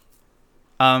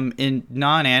In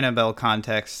non-Annabelle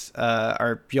contexts,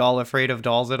 are y'all afraid of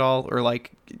dolls at all, or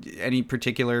like any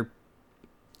particular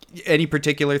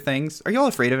things? Are y'all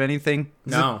afraid of anything?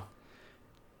 No.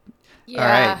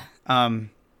 Yeah. All right.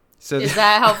 So is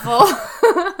that helpful?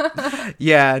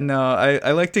 Yeah, no,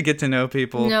 I like to get to know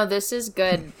people. No, this is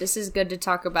good. This is good to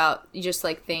talk about just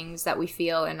like things that we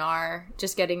feel and are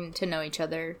just getting to know each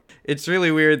other. It's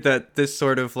really weird that this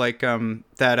sort of like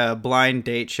that blind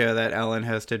date show that Ellen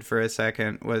hosted for a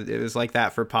second was like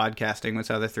that for podcasting, was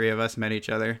how the three of us met each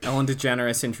other. Ellen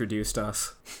DeGeneres introduced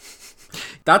us.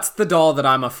 That's the doll that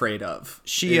I'm afraid of.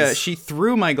 She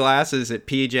threw my glasses at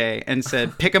PJ and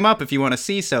said, "Pick them up if you want to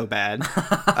see so bad."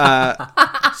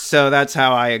 So that's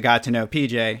how I got to know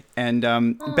PJ.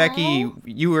 And Becky,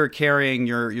 you were carrying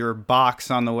your box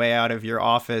on the way out of your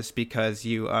office because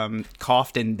you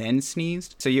coughed and then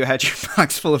sneezed. So you had your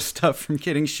box full of stuff from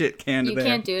getting shit canned there. You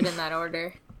can't do it in that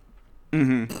order.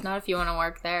 Mm-hmm. Not if you want to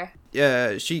work there.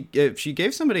 Yeah, she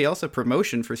gave somebody else a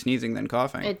promotion for sneezing then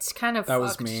coughing. It's kind of that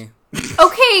fucked. was me.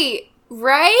 Okay,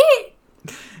 right?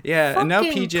 Yeah, and now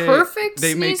Fucking PJ, perfect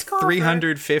they make sneeze cougher.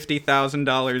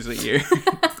 $350,000 a year.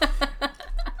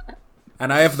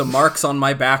 And I have the marks on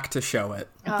my back to show it.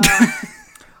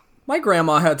 My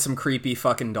grandma had some creepy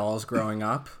fucking dolls growing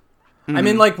up. I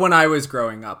mean, like when I was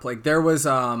growing up, like there was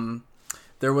a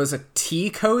tea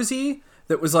cozy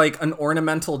that was like an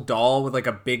ornamental doll with like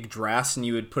a big dress, and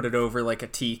you would put it over like a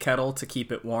tea kettle to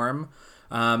keep it warm.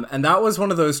 And that was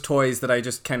one of those toys that I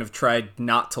just kind of tried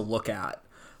not to look at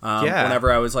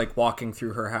whenever I was like walking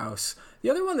through her house. The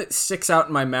other one that sticks out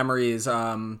in my memory is,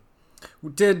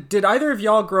 did either of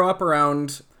y'all grow up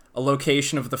around a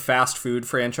location of the fast food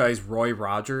franchise Roy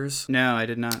Rogers? No, I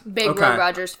did not. Big Roy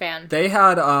Rogers fan. They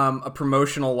had a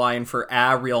promotional line for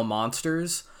Real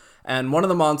Monsters, and one of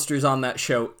the monsters on that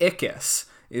show, Ickis,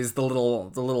 is the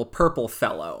little purple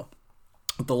fellow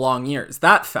with the long ears.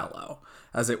 That fellow,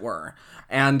 as it were.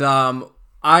 And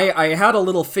I had a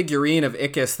little figurine of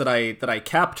Ickis that I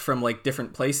kept from like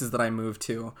different places that I moved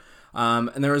to.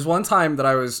 And there was one time that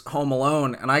I was home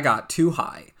alone and I got too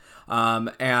high.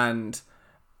 And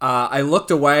I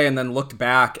looked away and then looked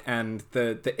back, and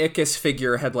the Ickis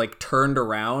figure had like turned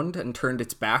around and turned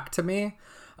its back to me.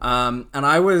 And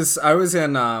I was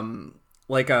in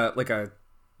like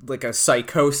a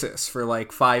psychosis for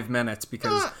like 5 minutes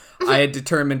because I had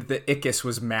determined that Ickis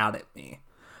was mad at me.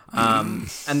 And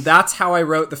that's how I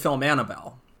wrote the film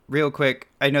Annabelle. Real quick,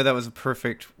 I know that was a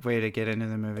perfect way to get into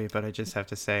the movie, but I just have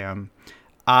to say,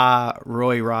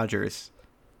 Roy Rogers.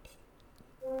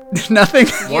 Nothing.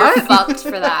 You're fucked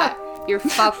for that. You're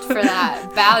fucked for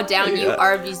that. Bow down, you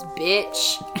Arby's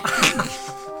bitch.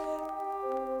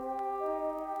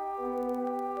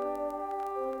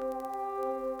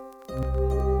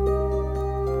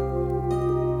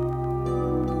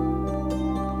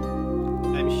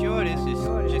 I'm sure this is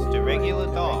just a regular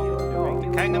doll. The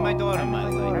kind of my daughter might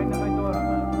like.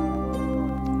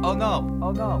 Oh no.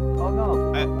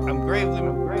 I'm gravely.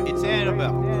 It's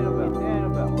Annabelle.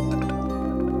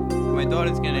 My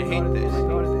daughter's gonna hate this.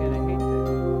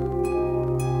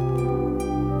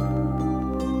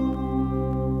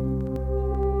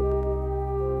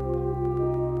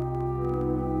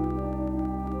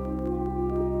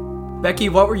 Becky,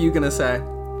 what were you gonna say?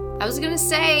 I was gonna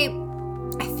say,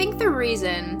 I think the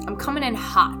reason I'm coming in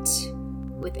hot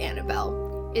with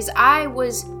Annabelle is I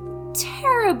was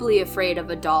terribly afraid of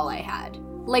a doll I had.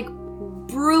 Like,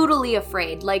 brutally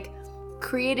afraid. Like,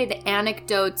 created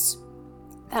anecdotes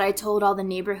that I told all the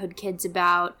neighborhood kids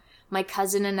about. My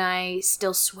cousin and I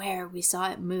still swear we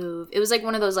saw it move. It was like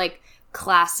one of those, like,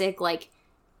 classic, like,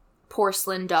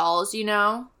 porcelain dolls, you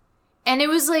know? And it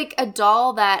was like a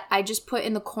doll that I just put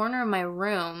in the corner of my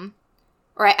room.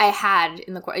 Or I had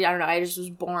in the corner. I don't know. I just was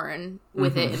born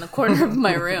with it in the corner of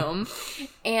my room.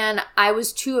 And I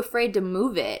was too afraid to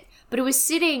move it. But it was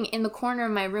sitting in the corner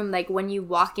of my room. Like when you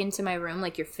walk into my room,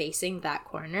 like you're facing that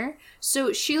corner.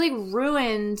 So she like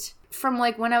ruined from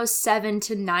like when I was 7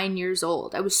 to 9 years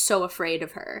old. I was so afraid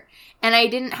of her. And I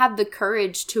didn't have the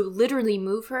courage to literally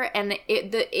move her. And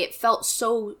it felt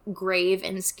so grave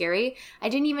and scary. I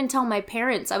didn't even tell my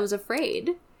parents I was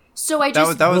afraid. So I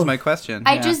just... That was my question.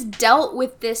 I just dealt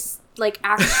with this, like,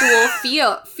 actual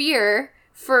fear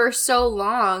for so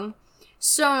long.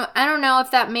 So I don't know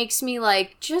if that makes me,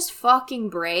 like, just fucking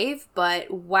brave,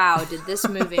 but wow, did this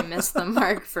movie miss the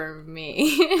mark for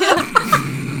me.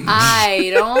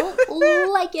 I don't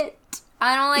like it.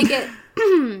 I don't like it.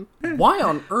 Why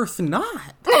on earth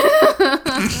not?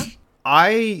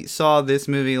 I saw this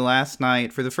movie last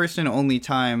night for the first and only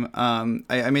time.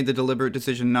 I made the deliberate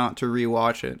decision not to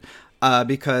rewatch it.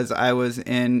 because I was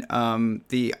in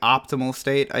the optimal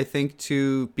state, I think,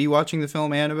 to be watching the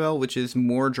film Annabelle, which is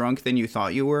more drunk than you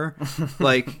thought you were.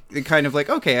 Like, it kind of like,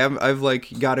 okay, I've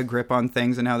like got a grip on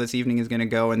things and how this evening is going to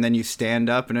go, and then you stand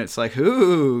up and it's like,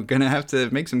 ooh, gonna have to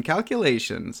make some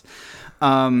calculations.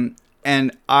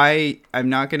 And I'm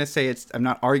not going to say I'm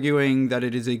not arguing that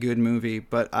it is a good movie,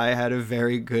 but I had a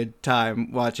very good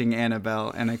time watching Annabelle,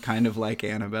 and I kind of like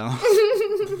Annabelle.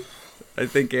 I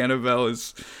think Annabelle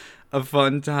is a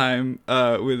fun time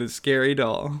with a scary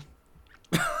doll.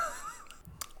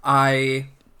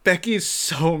 Becky's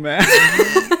so mad.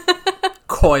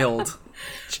 Coiled.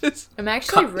 I'm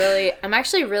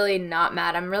actually really not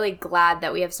mad. I'm really glad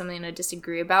that we have something to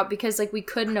disagree about, because like we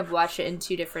couldn't have watched it in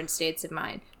two different states of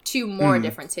mind. Two more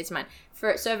different states of mind.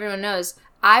 So everyone knows,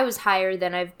 I was higher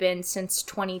than I've been since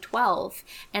 2012,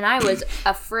 and I was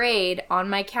afraid on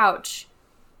my couch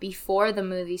before the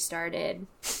movie started,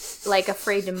 like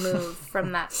afraid to move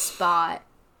from that spot.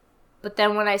 But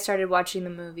then when I started watching the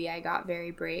movie, I got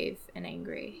very brave and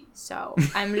angry. So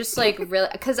I'm just like really,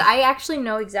 because I actually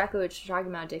know exactly what you're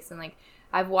talking about, Dixon. Like,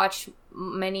 I've watched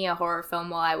many a horror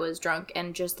film while I was drunk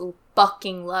and just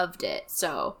fucking loved it.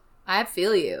 So I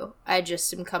feel you. I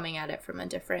just am coming at it from a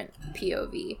different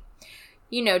POV.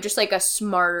 You know, just like a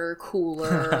smarter,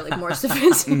 cooler, like more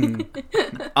sophisticated.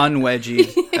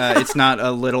 Unwedgy. It's not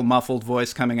a little muffled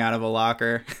voice coming out of a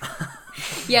locker.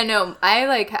 Yeah, no,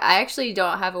 I actually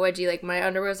don't have a wedgie. Like, my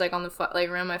underwear's like on the like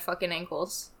around my fucking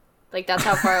ankles. Like, that's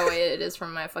how far away it is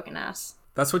from my fucking ass.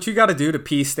 That's what you got to do to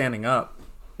pee standing up.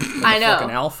 I know.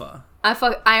 Fucking alpha.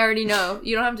 I already know.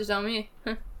 You don't have to tell me.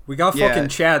 We got fucking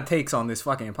Chad takes on this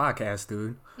fucking podcast,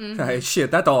 dude. Hey,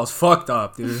 shit, that doll is fucked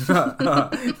up, dude.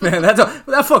 Man, that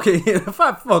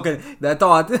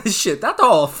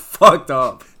doll fucked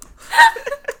up.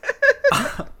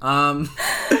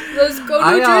 Let's go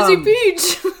to Jersey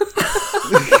Beach.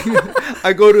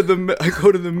 I go to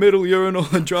the middle urinal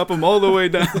and drop them all the way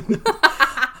down.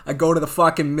 I go to the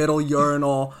fucking middle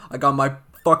urinal. I got my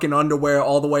fucking underwear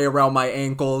all the way around my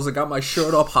ankles. I got my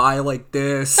shirt up high like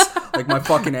this. Like, my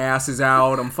fucking ass is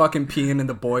out. I'm fucking peeing in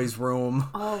the boys' room.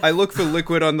 Oh. I look for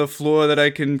liquid on the floor that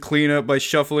I can clean up by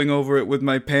shuffling over it with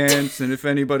my pants. And if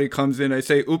anybody comes in, I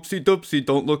say, oopsie doopsie,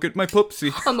 don't look at my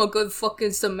poopsie. I'm a good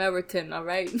fucking Samaritan,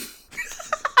 alright?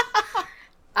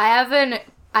 I have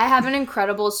an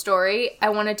incredible story I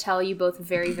want to tell you both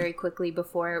very, very quickly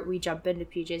before we jump into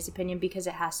PJ's opinion, because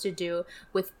it has to do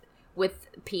with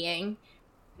peeing.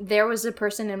 There was a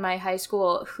person in my high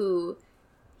school who,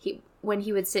 when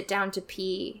he would sit down to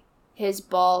pee, his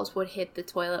balls would hit the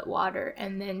toilet water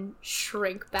and then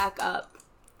shrink back up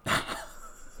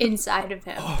inside of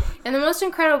him. And the most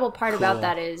incredible part about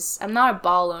that is, I'm not a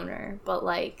ball owner, but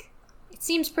like, it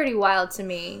seems pretty wild to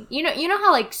me. You know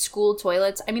how like school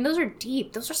toilets, I mean, those are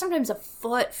deep. Those are sometimes a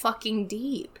foot fucking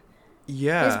deep.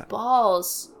 Yeah. His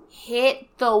balls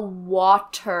hit the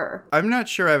water. I'm not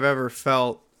sure I've ever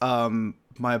felt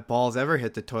my balls ever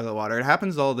hit the toilet water. It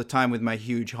happens all the time with my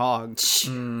huge hog. With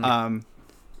my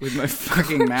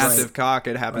fucking massive cock,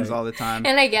 it happens all the time.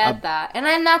 And I get that. And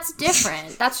then that's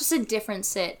different. That's just a different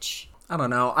sitch. I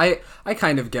don't know. I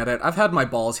kind of get it. I've had my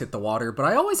balls hit the water, but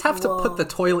I always have to put the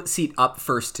toilet seat up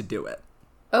first to do it.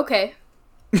 Okay.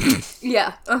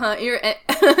 Yeah. You're.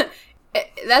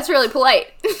 That's really polite.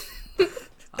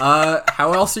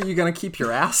 How else are you gonna keep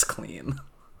your ass clean,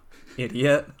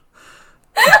 idiot?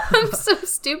 I'm so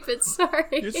stupid. Sorry.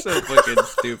 You're so fucking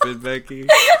stupid, Becky.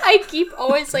 I keep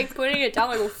always like putting it down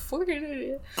like a fucking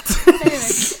idiot.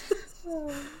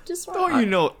 Anyway, don't you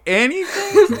know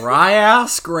anything? Dry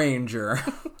ass Granger.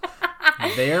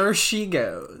 There she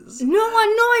goes. No,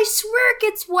 I swear it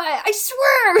gets wet. I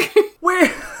swear.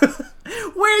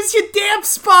 Where's your damp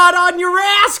spot on your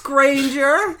ass,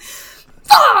 Granger?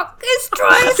 Fuck! It's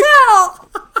dry as hell.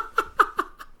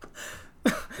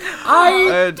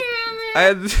 I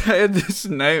had this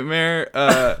nightmare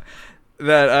that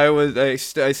I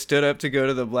stood up to go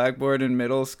to the blackboard in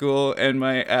middle school and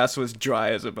my ass was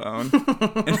dry as a bone.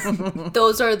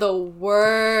 Those are the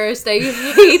worst. I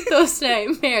hate those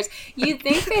nightmares. You'd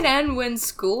think they'd end when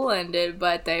school ended,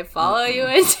 but they follow you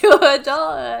into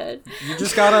adulthood. You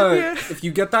just gotta, if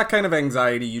you get that kind of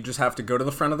anxiety, you just have to go to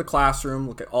the front of the classroom,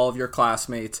 look at all of your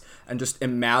classmates, and just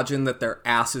imagine that their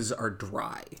asses are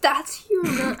dry. That's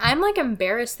human. I'm like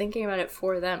embarrassed thinking about it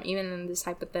for them, even in this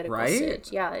hypothetical sitch.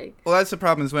 Yeah. Like, well, that's the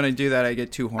problem is when I do that, I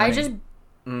get too horny. I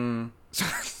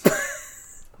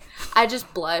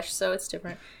just blush, so it's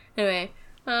different. Anyway,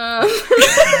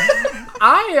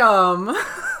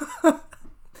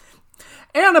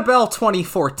 Annabelle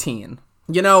 2014.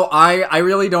 You know, I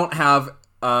really don't have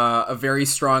a very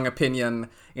strong opinion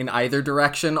in either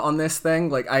direction on this thing.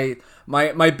 Like,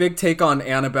 my big take on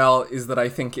Annabelle is that I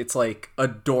think it's, like,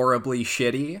 adorably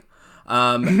shitty.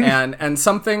 And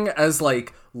something as,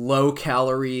 like,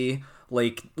 low-calorie,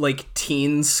 like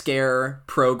teen scare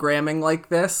programming like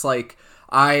this, like,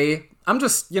 I'm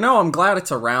just, I'm glad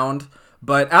it's around.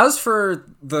 But as for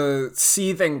the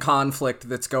seething conflict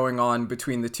that's going on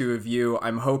between the two of you,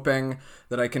 I'm hoping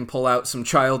that I can pull out some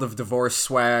Child of Divorce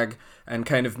swag and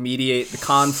kind of mediate the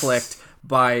conflict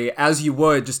by, as you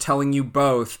would, just telling you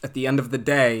both, at the end of the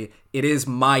day, it is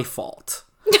my fault.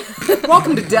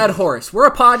 Welcome to Dead Horse. We're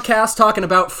a podcast talking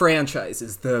about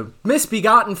franchises, the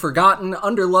misbegotten, forgotten,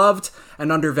 underloved,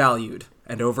 and undervalued,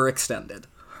 and overextended.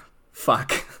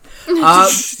 Fuck.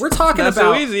 We're talking Not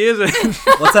about... so easy, is it?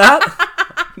 What's that?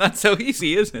 Not so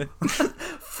easy, is it?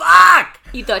 Fuck!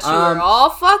 You thought you were all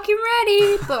fucking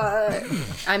ready, but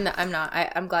I'm not.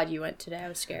 I'm glad you went today. I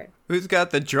was scared. Who's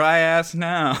got the dry ass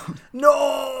now?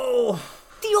 No!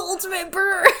 The ultimate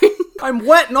burn! I'm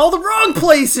wet in all the wrong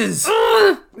places!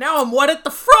 Now I'm wet at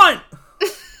the front!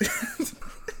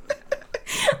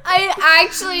 I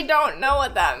actually don't know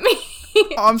what that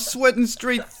means. I'm sweating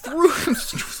straight through. I'm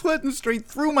sweating straight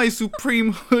through my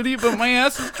Supreme hoodie, but my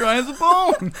ass is dry as a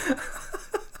bone.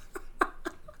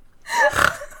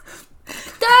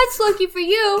 That's lucky for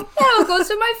you. That'll go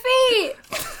to my feet.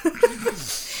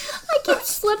 I keep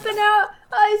slipping out.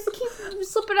 I keep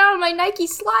slipping out of my Nike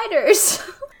sliders.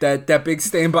 That big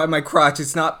stain by my crotch,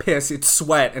 it's not piss, it's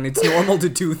sweat, and it's normal to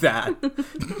do that.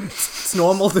 It's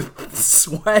normal to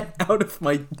sweat out of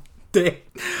my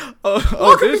dick.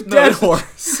 Oh, there's no Dead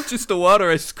Horse. It's just the water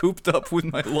I scooped up with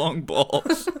my long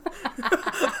balls.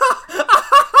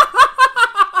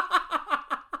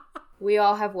 We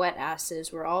all have wet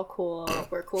asses. We're all cool.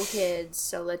 We're cool kids.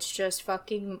 So let's just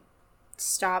fucking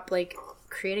stop, like,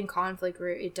 creating conflict where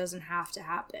it doesn't have to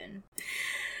happen.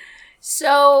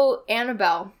 So,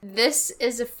 Annabelle, this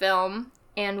is a film,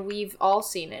 and we've all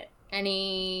seen it.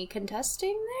 Any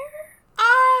contesting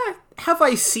there? Have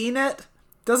I seen it?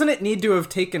 Doesn't it need to have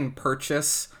taken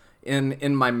purchase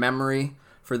in my memory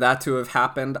for that to have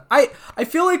happened? I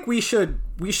feel like we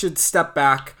should step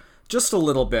back just a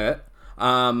little bit,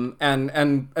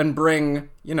 and bring,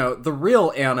 the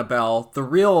real Annabelle, the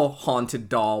real haunted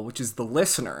doll, which is the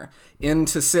listener, in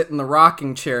to sit in the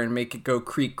rocking chair and make it go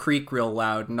creak creak real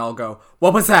loud, and I'll go,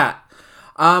 what was that?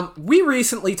 We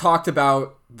recently talked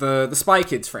about the Spy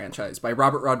Kids franchise by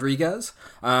Robert Rodriguez.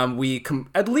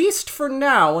 At least for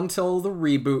now, until the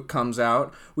reboot comes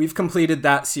out, we've completed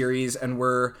that series, and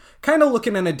we're kind of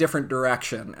looking in a different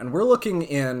direction, and we're looking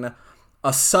in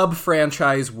a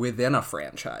sub-franchise within a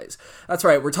franchise. That's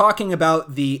right, we're talking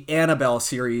about the Annabelle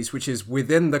series, which is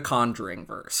within the Conjuring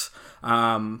verse.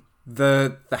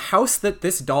 The house that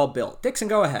this doll built. Dixon,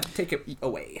 go ahead. Take it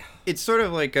away. It's sort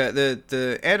of like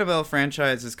the Annabelle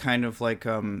franchise is kind of like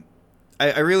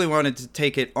I really wanted to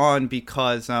take it on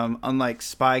because unlike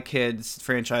Spy Kids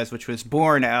franchise, which was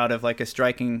born out of like a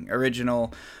striking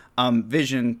original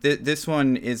vision, this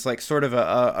one is like sort of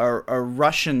a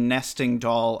Russian nesting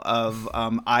doll of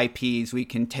IPs we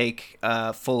can take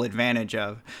full advantage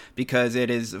of, because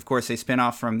it is, of course, a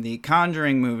spin-off from the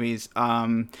Conjuring movies,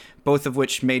 both of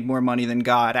which made more money than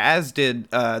God, as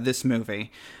did this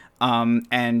movie. And,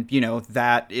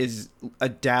 that is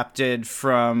adapted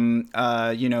from,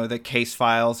 the case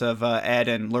files of Ed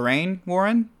and Lorraine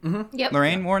Warren. Mm-hmm. Yep.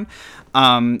 Lorraine Warren.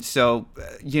 So,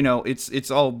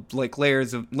 it's all like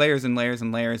layers and layers and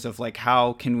layers of like,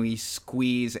 how can we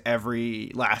squeeze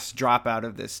every last drop out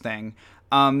of this thing?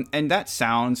 And that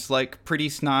sounds like pretty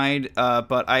snide,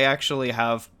 but I actually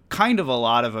have kind of a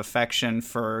lot of affection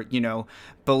for,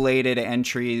 belated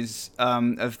entries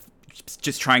of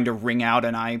just trying to wring out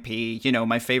an IP.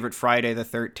 My favorite Friday the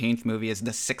 13th movie is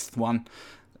the 6th one.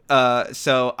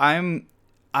 So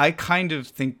I kind of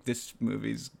think this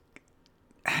movie's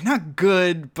not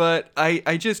good, but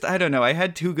I don't know. I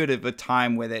had too good of a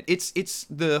time with it. It's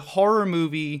the horror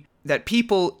movie that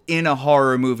people in a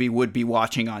horror movie would be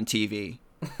watching on TV.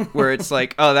 Where it's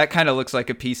like, oh, that kind of looks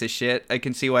like a piece of shit. I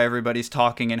can see why everybody's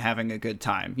talking and having a good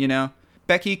time,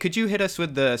 Becky, could you hit us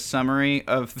with the summary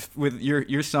with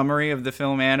your summary of the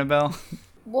film Annabelle?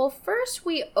 Well, first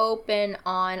we open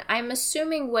on, I'm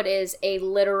assuming, what is a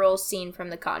literal scene from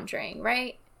The Conjuring,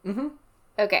 right? Mm-hmm.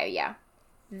 Okay, yeah.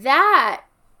 That,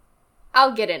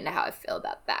 I'll get into how I feel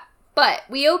about that. But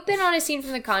we open on a scene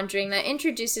from The Conjuring that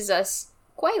introduces us,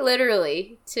 quite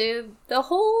literally, to the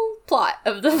whole plot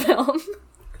of the film.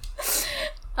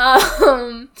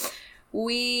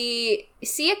 We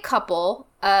see a couple,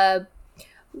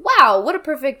 wow, what a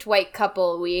perfect white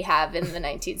couple we have in the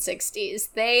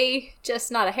 1960s. They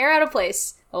just not a hair out of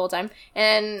place. the whole time.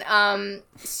 And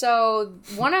so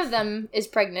one of them is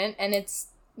pregnant, and it's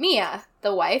Mia,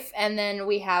 the wife, and then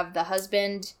we have the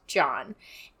husband, John.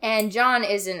 And John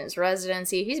is in his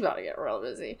residency. He's about to get real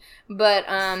busy. But,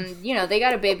 they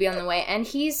got a baby on the way. And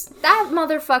that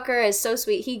motherfucker is so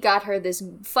sweet. He got her this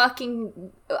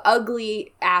fucking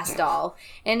ugly ass doll.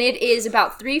 And it is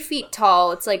about 3 feet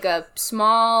tall. It's like a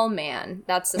small man.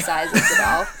 That's the size of the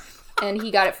doll. And he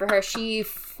got it for her. She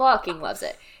fucking loves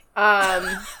it.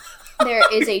 There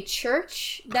is a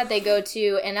church that they go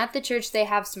to. And at the church, they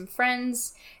have some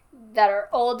friends that are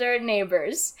older neighbor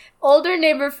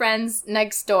friends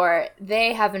next door.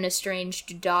 They have an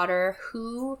estranged daughter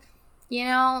who,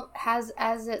 has,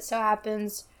 as it so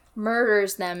happens,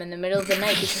 murders them in the middle of the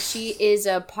night because she is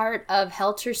a part of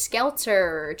Helter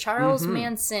Skelter, Charles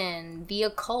Manson, the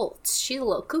occult. She's a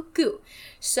little cuckoo.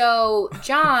 So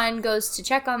John goes to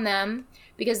check on them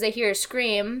because they hear a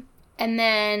scream, and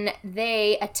then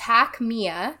they attack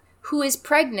Mia, who is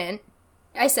pregnant.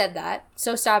 I said that,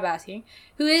 so stop asking.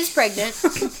 Who is pregnant,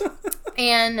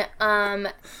 and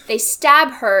they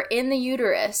stab her in the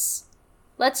uterus.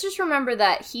 Let's just remember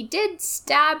that he did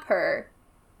stab her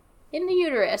in the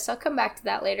uterus. I'll come back to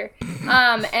that later.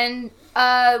 And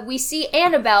we see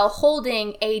Annabelle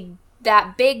holding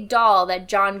that big doll that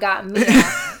John got Mia.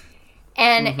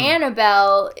 And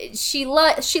Annabelle, she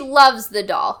loves the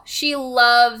doll. She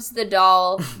loves the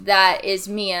doll that is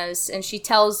Mia's, and she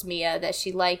tells Mia that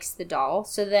she likes the doll.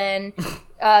 So then,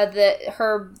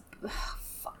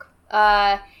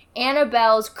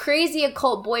 Annabelle's crazy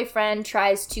occult boyfriend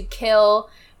tries to kill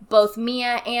both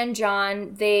Mia and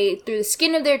John. They, through the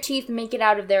skin of their teeth, make it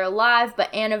out of there alive,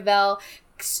 but Annabelle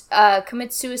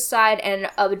commits suicide,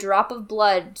 and a drop of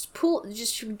blood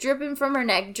just dripping from her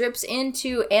neck drips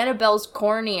into Annabelle's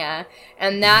cornea,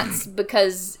 and that's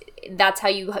because that's how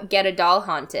you get a doll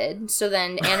haunted. So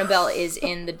then Annabelle is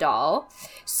in the doll.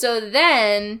 So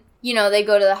then, they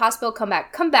go to the hospital, come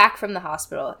back from the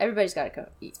hospital. Everybody's got to go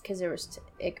eat because there was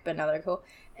ick, but now they're cool.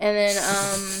 And then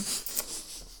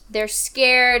they're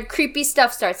scared. Creepy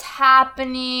stuff starts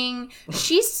happening.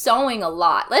 She's sewing a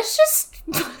lot. Let's just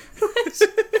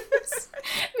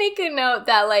make a note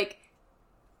that,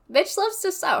 bitch loves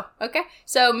to sew, okay?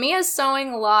 So Mia's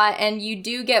sewing a lot, and you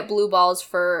do get blue balls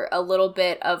for a little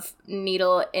bit of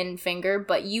needle and finger,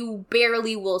 but you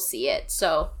barely will see it,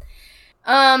 so.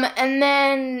 And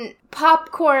then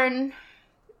popcorn.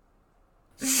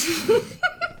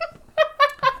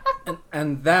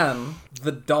 and then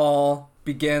the doll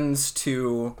begins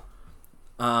to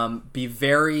be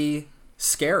very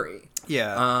scary.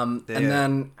 Yeah. And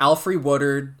then Alfre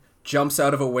Woodard jumps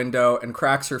out of a window and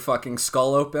cracks her fucking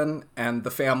skull open, and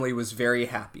the family was very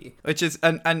happy. Which is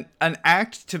an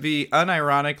act to be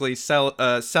unironically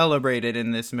celebrated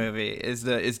in this movie. Is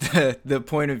the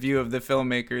point of view of the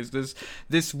filmmakers.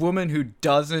 This woman who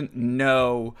doesn't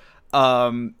know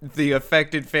the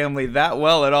affected family that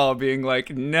well at all, being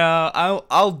like, no,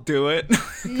 I'll do it.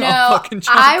 No,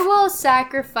 I will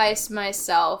sacrifice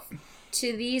myself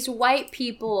to these white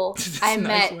people I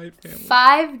met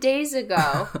 5 days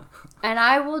ago, and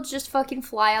I will just fucking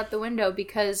fly out the window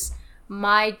because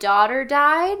my daughter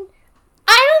died.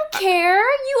 I don't care.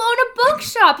 You own a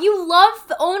bookshop. You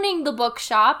love owning the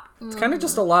bookshop. It's kind of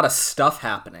just a lot of stuff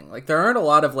happening. There aren't a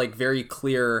lot of very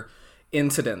clear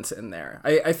incidents in there.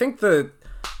 I think the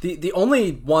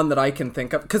only one that I can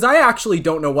think of, because I actually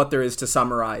don't know what there is to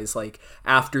summarize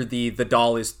after the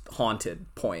doll is haunted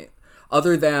point.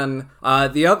 Other than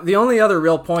the only other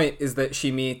real point is that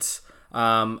she meets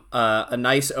a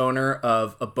nice owner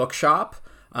of a bookshop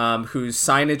whose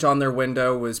signage on their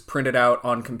window was printed out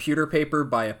on computer paper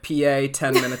by a PA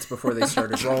 10 minutes before they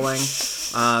started rolling.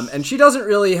 And she doesn't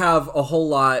really have a whole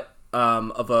lot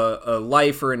of a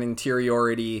life or an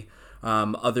interiority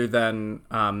other than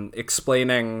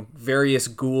explaining various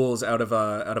ghouls out of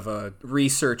a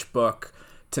research book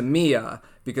to Mia.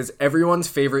 Because everyone's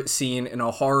favorite scene in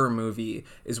a horror movie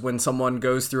is when someone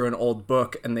goes through an old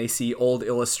book and they see old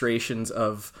illustrations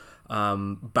of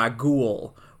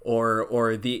Bagul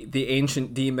or the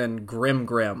ancient demon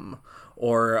Grim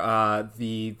or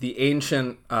the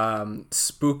ancient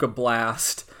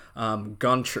Spookablast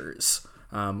Gunchers,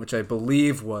 which I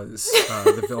believe was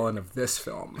the villain of this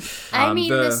film.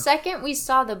 The second we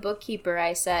saw the bookkeeper,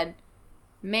 I said,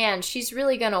 man, she's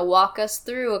really gonna walk us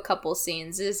through a couple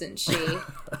scenes, isn't she?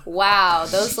 Wow,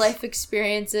 those life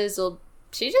experiences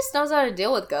she just knows how to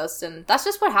deal with ghosts, and that's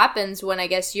just what happens when I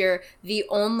guess you're the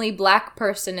only black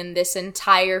person in this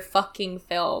entire fucking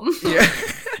film. Yeah.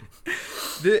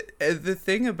 The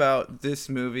thing about this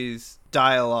movie's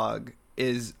dialogue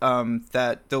is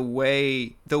that the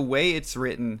way it's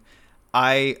written,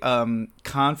 I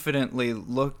confidently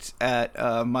looked at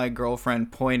my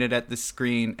girlfriend, pointed at the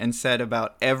screen, and said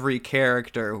about every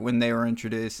character when they were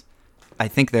introduced, I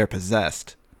think they're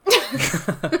possessed.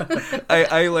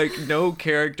 I like, no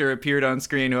character appeared on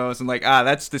screen who I wasn't like,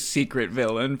 that's the secret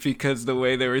villain, because the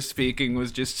way they were speaking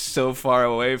was just so far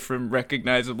away from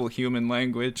recognizable human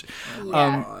language.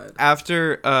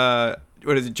 After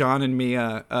John and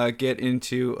Mia get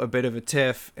into a bit of a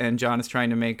tiff, and John is trying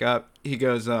to make up, he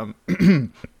goes,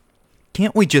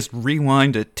 can't we just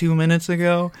rewind to 2 minutes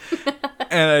ago?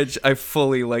 And I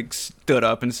fully like stood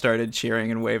up and started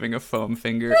cheering and waving a foam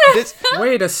finger.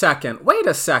 Wait a second. What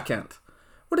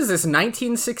is this,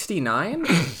 1969?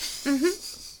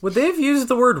 Would they have used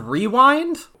the word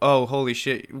rewind? Oh, holy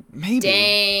shit. Maybe.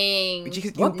 Dang.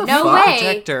 What the no fuck? way.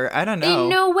 Projector. I don't know. They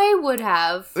no way would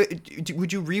have.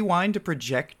 Would you rewind a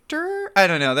projector? I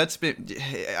don't know.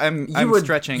 I'm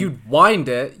stretching. You'd wind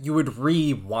it. You would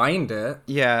rewind it.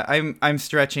 Yeah, I'm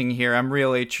stretching here. I'm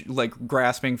really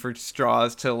grasping for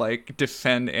straws to like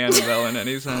defend Annabelle in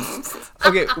any sense.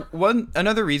 Okay,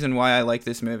 another reason why I like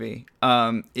this movie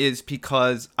is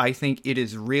because I think it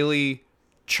is really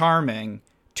charming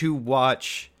to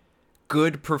watch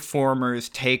good performers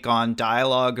take on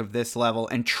dialogue of this level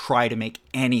and try to make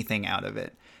anything out of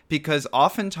it. Because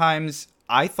oftentimes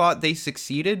I thought they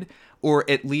succeeded, or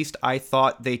at least I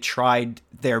thought they tried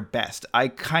their best. I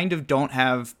kind of don't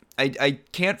have... I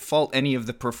can't fault any of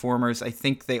the performers. I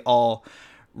think they all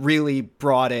really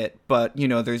brought it, but,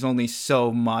 there's only so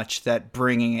much that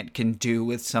bringing it can do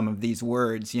with some of these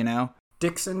words,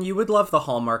 Dixon, you would love the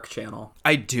Hallmark Channel.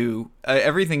 I do.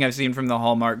 Everything I've seen from the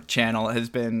Hallmark Channel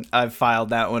I've filed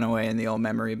that one away in the old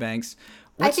memory banks.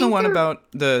 What's the one about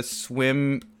the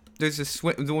swim? There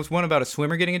was one about a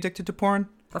swimmer getting addicted to porn.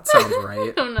 That sounds right.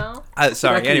 I don't know.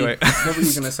 Sorry, Becky, anyway. What were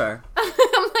you going to say?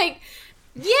 I'm like,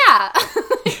 yeah.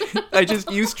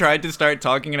 You tried to start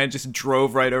talking and I just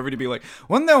drove right over to be like,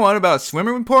 wasn't there one about a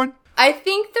swimmer with porn? I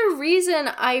think the reason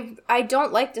I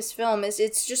don't like this film is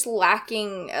it's just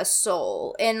lacking a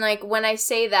soul. And, like, when I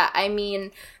say that, I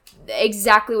mean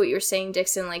exactly what you're saying,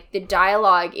 Dixon. Like, the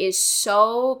dialogue is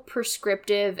so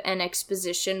prescriptive and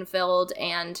exposition-filled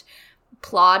and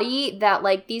plotty that,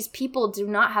 like, these people do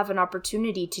not have an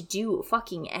opportunity to do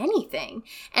fucking anything.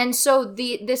 And so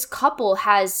this couple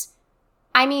has...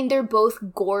 I mean, they're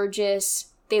both gorgeous.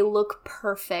 They look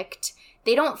perfect.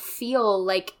 They don't feel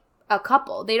like a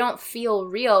couple. They don't feel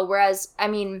real. Whereas, I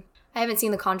mean, I haven't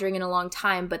seen The Conjuring in a long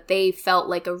time, but they felt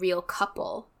like a real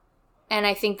couple. And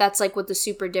I think that's like what the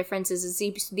super difference is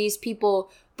these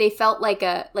people, they felt like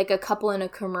a couple in a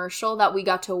commercial that we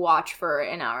got to watch for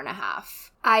an hour and a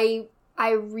half. I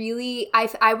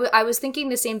was thinking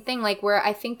the same thing, like, where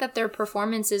I think that their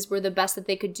performances were the best that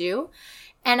they could do.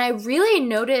 And I really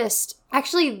noticed,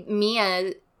 actually,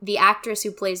 Mia, the actress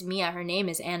who plays Mia, her name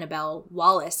is Annabelle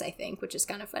Wallis, I think, which is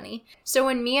kind of funny. So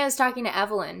when Mia is talking to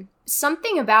Evelyn,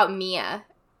 something about Mia,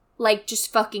 like,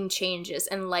 just fucking changes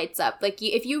and lights up. Like,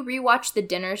 if you rewatch the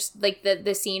dinner, like,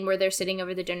 the scene where they're sitting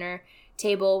over the dinner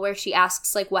table where she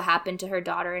asks, like, what happened to her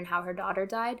daughter and how her daughter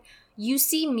died, you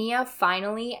see Mia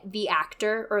finally, the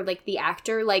actor,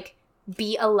 like,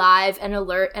 be alive and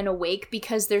alert and awake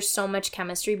because there's so much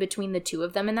chemistry between the two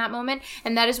of them in that moment.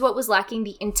 And that is what was lacking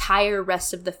the entire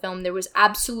rest of the film. There was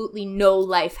absolutely no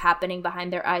life happening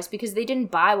behind their eyes because they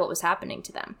didn't buy what was happening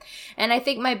to them. And I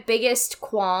think my biggest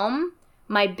qualm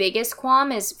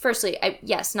is, firstly,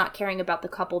 yes, not caring about the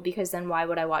couple, because then why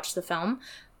would I watch the film?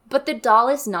 But the doll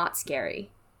is not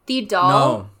scary. The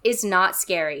doll is not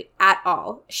scary at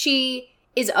all. She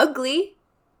is ugly,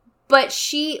 but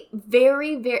she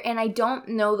very, very, and I don't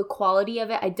know the quality of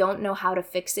it. I don't know how to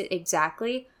fix it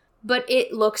exactly, but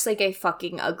it looks like a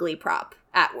fucking ugly prop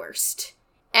at worst.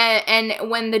 And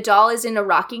when the doll is in a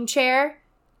rocking chair,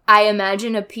 I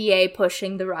imagine a PA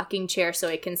pushing the rocking chair so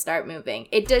it can start moving.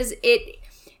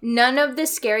 None of the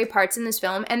scary parts in this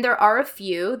film, and there are a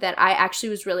few that I actually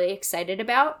was really excited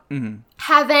about,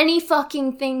 have any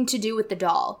fucking thing to do with the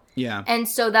doll. Yeah. And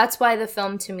so that's why the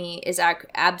film to me is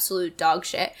absolute dog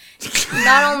shit.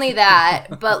 Not only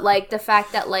that, but, like, the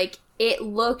fact that, like, it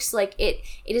looks like it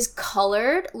is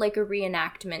colored like a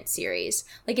reenactment series.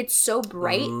 Like, it's so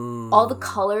bright. Ooh. All the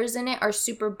colors in it are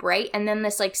super bright. And then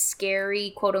this, like,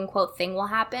 scary, quote-unquote, thing will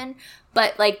happen.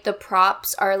 But, like, the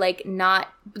props are, like, not...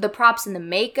 The props and the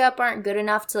makeup aren't good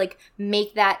enough to, like,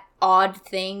 make that odd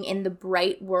thing in the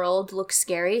bright world look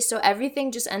scary. So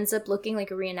everything just ends up looking like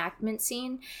a reenactment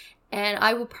scene. And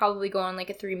I will probably go on like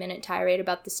a 3-minute tirade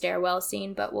about the stairwell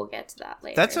scene, but we'll get to that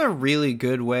later. That's a really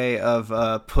good way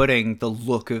of putting the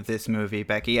look of this movie,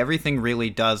 Becky. Everything really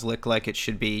does look like it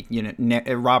should be,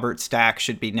 Robert Stack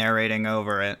should be narrating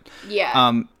over it.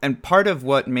 Yeah. And part of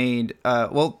what made,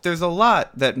 there's a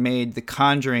lot that made The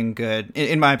Conjuring good.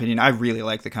 In my opinion, I really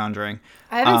like The Conjuring.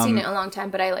 I haven't seen it in a long time,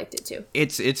 but I liked it too.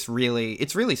 It's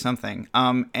really something.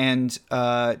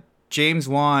 James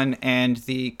Wan and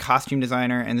the costume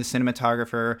designer and the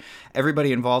cinematographer,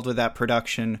 everybody involved with that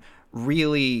production,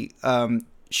 really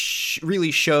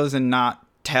really shows and not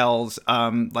tells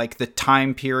like the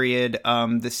time period,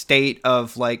 the state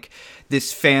of like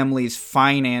this family's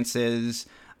finances.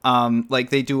 Like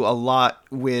they do a lot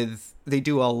with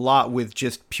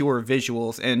just pure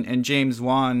visuals, and James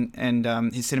Wan and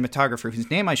his cinematographer,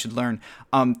 whose name I should learn,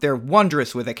 they're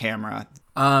wondrous with a camera.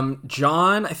 I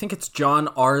think it's John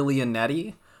R.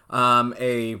 Leonetti,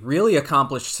 a really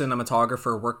accomplished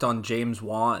cinematographer, worked with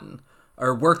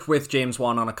James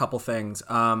Wan on a couple things.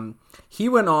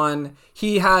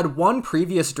 He had one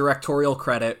previous directorial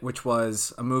credit, which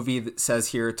was a movie that says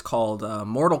here it's called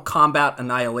Mortal Kombat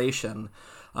Annihilation.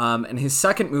 And his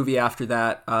second movie after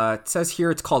that, it says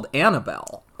here it's called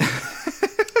Annabelle.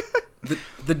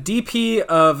 The DP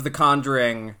of The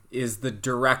Conjuring is the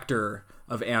director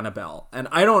of Annabelle. And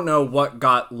I don't know what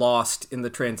got lost in the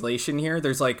translation here.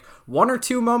 There's like one or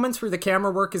two moments where the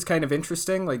camera work is kind of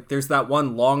interesting. Like there's that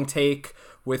one long take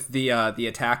with the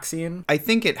attack scene. I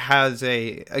think it has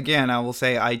again, I will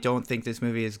say I don't think this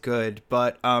movie is good,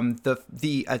 but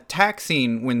the attack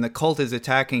scene when the cult is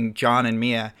attacking John and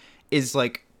Mia is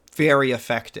like very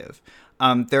effective.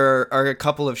 There are a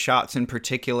couple of shots in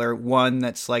particular, one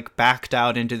that's like backed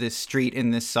out into this street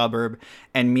in this suburb,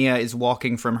 and Mia is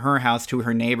walking from her house to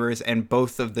her neighbor's, and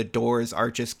both of the doors are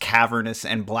just cavernous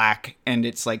and black, and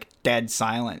it's like dead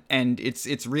silent, and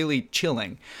it's really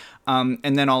chilling. And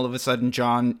then all of a sudden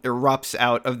John erupts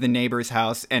out of the neighbor's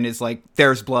house and is like,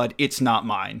 "There's blood, it's not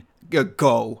mine.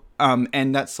 Go."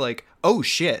 And that's like, oh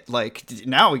shit, like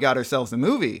now we got ourselves a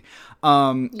movie.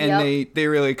 And they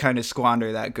really kind of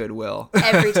squander that goodwill.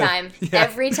 Every time. Yeah.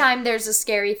 Every time there's a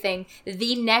scary thing,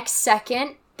 the next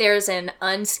second there's an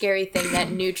unscary thing that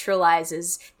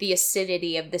neutralizes the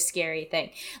acidity of the scary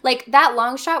thing. Like, that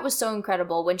long shot was so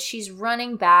incredible. When she's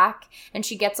running back and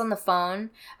she gets on the phone,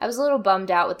 I was a little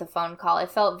bummed out with the phone call. I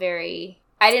felt I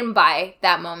didn't buy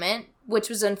that moment, which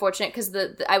was unfortunate because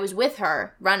I was with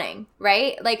her running,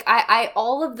 right? Like, I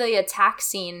all of the attack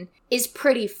scene is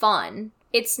pretty fun.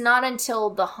 It's not until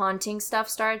the haunting stuff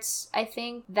starts, I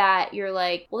think, that you're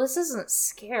like, well, this isn't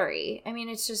scary. I mean,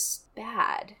 it's just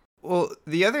bad. Well,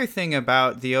 the other thing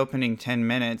about the opening 10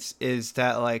 minutes is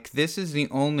that, like, this is the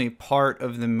only part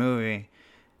of the movie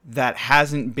that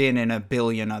hasn't been in a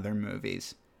billion other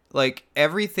movies. Like,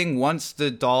 everything, once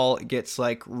the doll gets,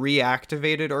 like,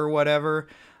 reactivated or whatever,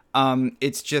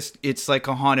 it's like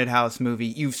a haunted house movie.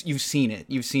 You've seen it.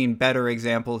 You've seen better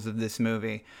examples of this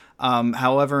movie.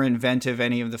 However inventive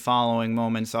any of the following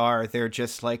moments are, they're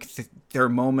just like, they're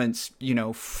moments,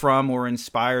 from or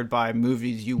inspired by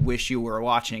movies you wish you were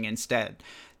watching instead.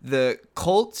 The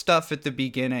cult stuff at the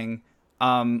beginning,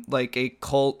 like a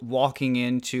cult walking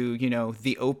into,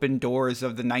 the open doors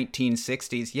of the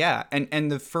 1960s. Yeah.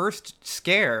 And the first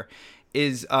scare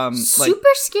is super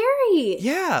scary.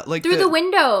 Yeah, like through the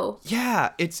window.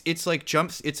 Yeah, it's like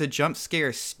it's a jump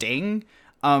scare sting.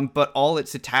 But all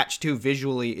it's attached to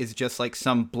visually is just like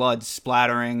some blood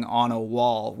splattering on a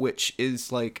wall, which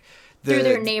is like through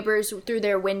their neighbors, through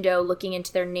their window, looking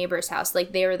into their neighbor's house.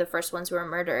 Like they were the first ones who were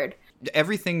murdered.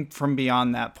 Everything from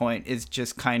beyond that point is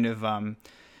just kind of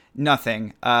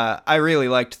nothing. I really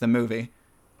liked the movie.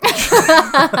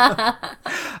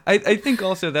 I think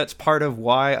also that's part of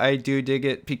why I do dig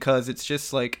it, because it's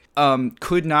just like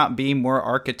could not be more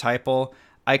archetypal.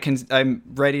 I'm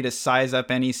ready to size up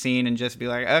any scene and just be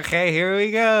like, okay, here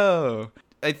we go.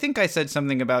 I think I said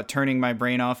something about turning my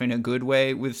brain off in a good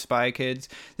way with Spy Kids.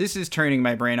 This is turning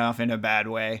my brain off in a bad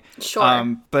way.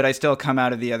 Sure. But I still come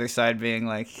out of the other side being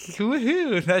like,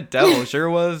 woohoo, that devil sure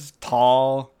was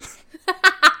tall.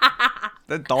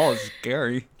 That doll is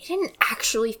scary. It didn't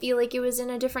actually feel like it was in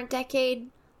a different decade.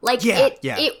 Like,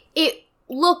 it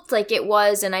looked like it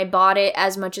was, and I bought it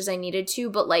as much as I needed to,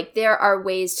 but like there are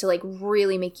ways to like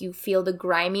really make you feel the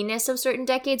griminess of certain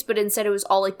decades, but instead it was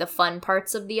all like the fun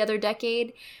parts of the other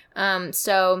decade.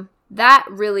 So that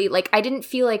really, like, I didn't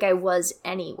feel like I was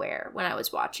anywhere when I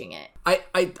was watching it.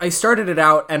 I started it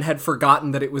out and had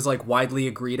forgotten that it was like widely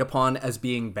agreed upon as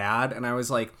being bad, and I was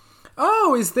like,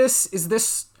 oh, is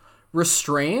this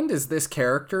restrained? Is this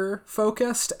character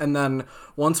focused? And then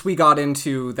once we got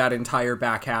into that entire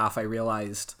back half, I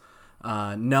realized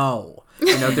No.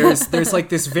 You know, there's like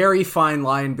this very fine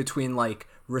line between like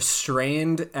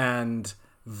restrained and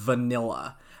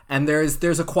vanilla. And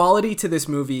there's a quality to this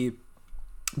movie.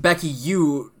 Becky,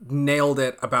 you nailed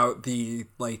it about the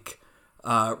like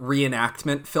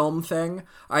reenactment film thing.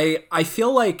 I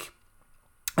feel like,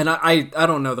 and I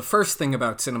don't know the first thing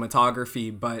about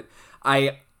cinematography, but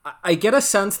I get a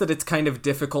sense that it's kind of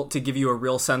difficult to give you a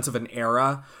real sense of an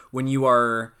era when you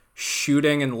are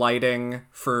shooting and lighting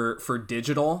for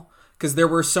digital, because there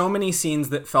were so many scenes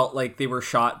that felt like they were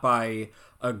shot by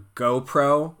a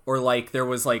GoPro, or like there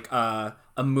was like a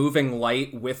moving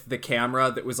light with the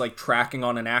camera that was like tracking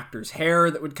on an actor's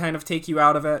hair that would kind of take you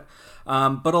out of it.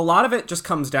 But a lot of it just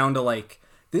comes down to like,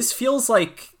 this feels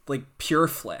like pure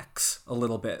flicks a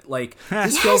little bit. Like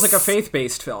this feels like a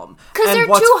faith-based film. Because they're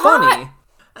what's too funny, hot.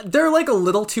 they're like a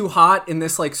little too hot in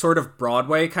this like sort of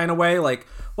Broadway kind of way. Like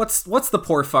what's the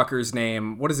poor fucker's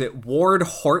name? What is it? Ward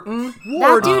Horton?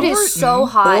 That dude is so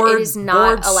hot. It is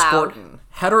not allowed. Sporton.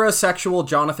 Heterosexual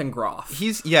Jonathan Groff.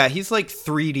 He's like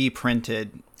 3D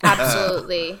printed.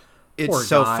 Absolutely. It's Poor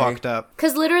so guy. fucked up.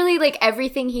 Because literally, like,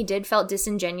 everything he did felt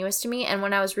disingenuous to me. And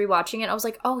when I was rewatching it, I was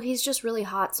like, oh, he's just really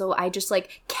hot. So I just,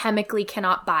 like, chemically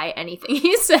cannot buy anything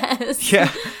he says.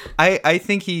 Yeah. I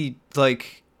think he,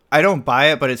 like, I don't buy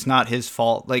it, but it's not his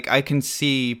fault. Like, I can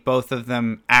see both of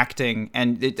them acting,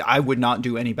 and I would not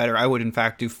do any better. I would, in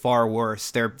fact, do far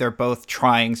worse. They're both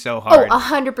trying so hard. Oh,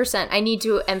 100%. I need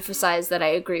to emphasize that I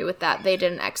agree with that. They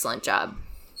did an excellent job.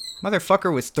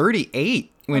 Motherfucker was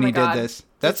 38 when my he God. did this.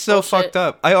 That's That's so bullshit. fucked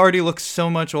up. I already look so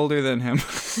much older than him.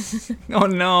 Oh,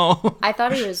 no. I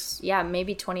thought he was,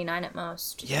 maybe 29 at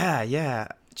most. Yeah.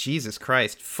 Jesus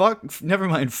Christ. Fuck. Never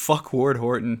mind. Fuck Ward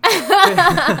Horton.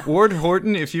 Ward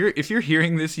Horton, if you're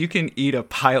hearing this, you can eat a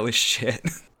pile of shit.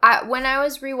 When I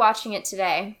was rewatching it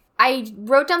today, I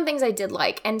wrote down things I did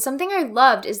like. And something I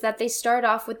loved is that they start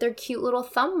off with their cute little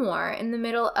thumb war in the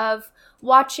middle of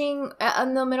watching,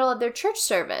 in the middle of their church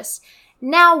service.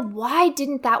 Now, why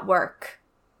didn't that work?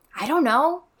 I don't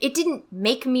know. It didn't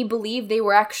make me believe they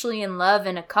were actually in love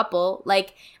and a couple.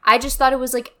 Like, I just thought it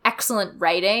was, like, excellent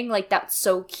writing. Like, that's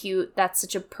so cute. That's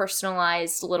such a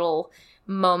personalized little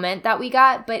moment that we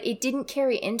got. But it didn't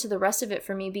carry into the rest of it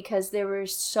for me because they were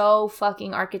so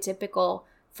fucking archetypical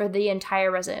for the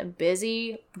entire resident.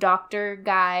 Busy doctor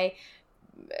guy.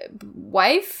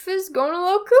 Wife is going a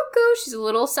little cuckoo. She's a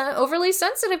little overly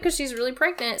sensitive because she's really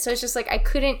pregnant. So it's just like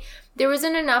there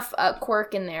wasn't enough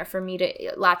quirk in there for me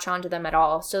to latch onto them at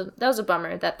all. So that was a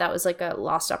bummer that was like a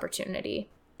lost opportunity.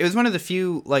 It was one of the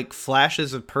few like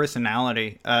flashes of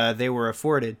personality they were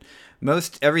afforded.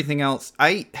 Most everything else,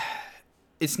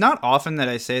 it's not often that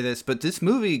I say this, but this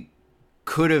movie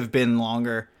could have been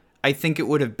longer. I think it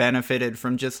would have benefited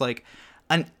from just like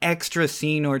an extra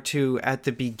scene or two at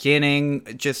the beginning,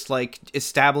 just like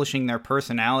establishing their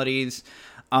personalities,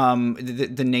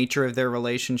 the nature of their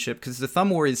relationship. Because the thumb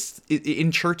war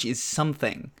in church is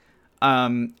something.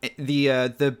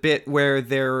 The bit where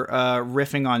they're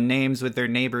riffing on names with their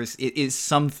neighbors, it is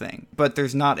something. But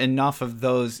there's not enough of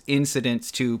those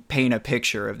incidents to paint a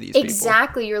picture of these people.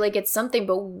 Exactly. You're like, it's something,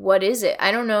 but what is it?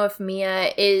 I don't know if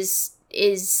Mia is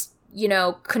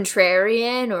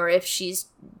contrarian or if she's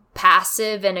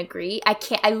passive and agree.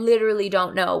 I literally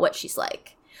don't know what she's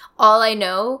like. All I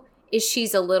know is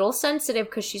she's a little sensitive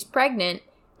because she's pregnant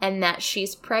and that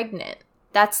she's pregnant.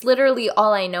 That's literally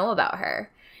all I know about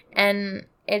her. And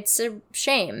it's a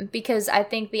shame because I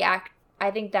think that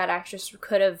actress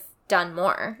could have done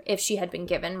more if she had been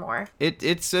given more.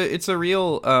 It's a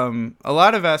real a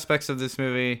lot of aspects of this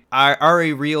movie are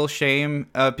a real shame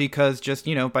because just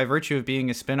by virtue of being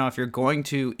a spinoff, you're going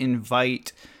to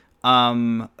invite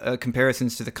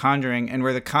comparisons to The Conjuring, and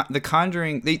where the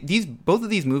Conjuring, both of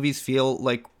these movies feel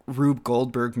like Rube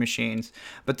Goldberg machines,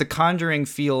 but The Conjuring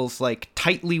feels like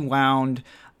tightly wound.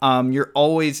 You're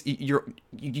always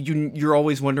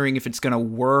wondering if it's gonna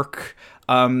work.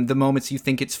 The moments you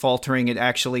think it's faltering, it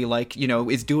actually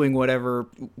is doing whatever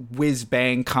whiz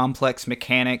bang complex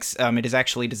mechanics it is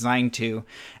actually designed to.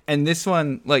 And this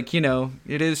one,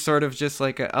 it is sort of just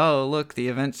like oh look, the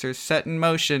events are set in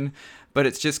motion. But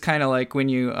it's just kind of like when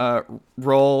you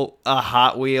roll a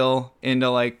Hot Wheel into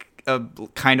like a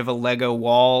kind of a Lego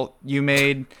wall you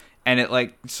made, and it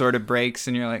like sort of breaks,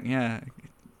 and you're like, yeah,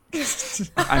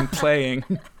 I'm playing.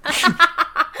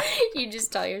 You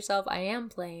just tell yourself, I am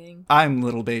playing. I'm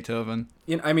little Beethoven.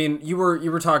 You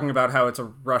were talking about how it's a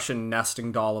Russian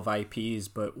nesting doll of IPs,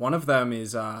 but one of them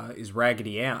is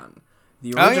Raggedy Ann.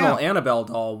 The original Annabelle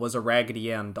doll was a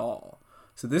Raggedy Ann doll.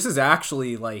 So this is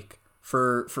actually like,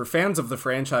 for fans of the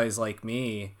franchise like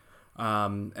me,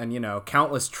 and, you know,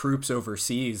 countless troops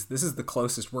overseas. This is the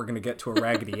closest we're going to get to a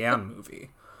Raggedy Ann movie.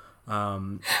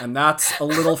 And that's a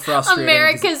little frustrating.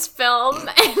 America's film,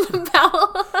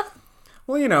 Annabelle.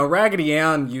 Well, you know, Raggedy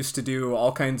Ann used to do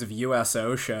all kinds of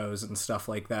USO shows and stuff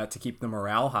like that to keep the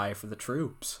morale high for the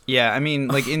troops. Yeah, I mean,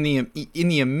 like in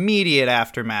the immediate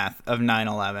aftermath of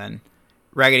 9/11,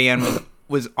 Raggedy Ann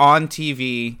was on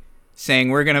TV saying,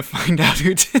 "We're gonna find out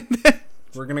who did this.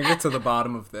 We're gonna get to the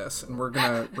bottom of this, and we're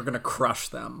gonna crush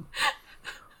them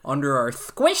under our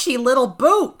squishy little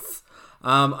boots."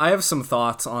 I have some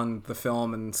thoughts on the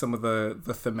film and some of the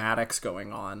thematics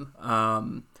going on.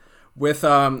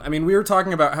 I mean, we were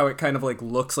talking about how it kind of like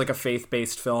looks like a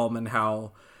faith-based film and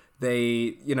how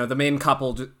they, you know, the main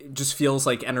couple just feels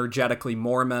like energetically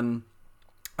Mormon.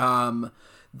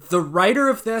 The writer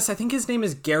of this, I think his name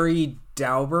is Gary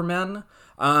Dauberman.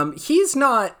 He's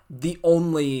not the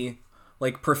only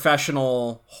like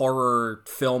professional horror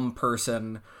film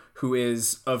person who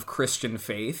is of Christian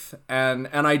faith. And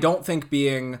I don't think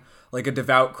being like a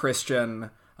devout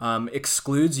Christian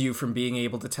excludes you from being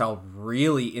able to tell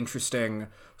really interesting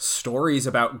stories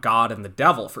about God and the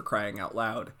devil, for crying out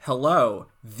loud. Hello,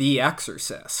 The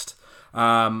Exorcist,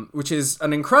 which is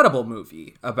an incredible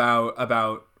movie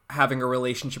about having a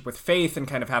relationship with faith and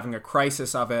kind of having a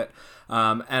crisis of it.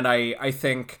 And I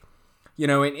think, you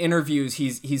know, in interviews,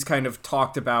 he's kind of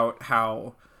talked about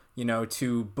how, you know,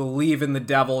 to believe in the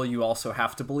devil, you also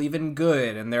have to believe in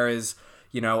good. And there is,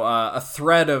 you know, a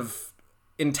thread of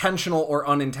intentional or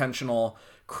unintentional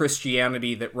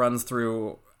Christianity that runs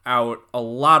throughout a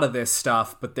lot of this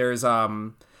stuff. But there's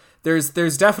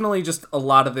definitely just a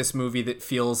lot of this movie that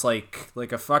feels like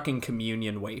a fucking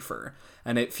communion wafer.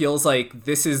 And it feels like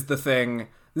this is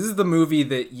the movie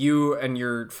that you and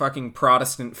your fucking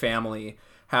Protestant family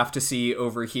have to see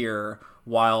over here,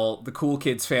 while the cool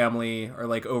kids family are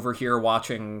like over here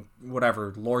watching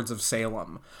whatever, Lords of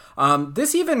Salem.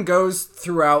 This even goes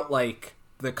throughout like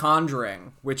The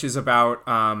Conjuring, which is about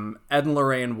Ed and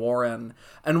Lorraine Warren.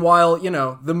 And while, you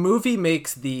know, the movie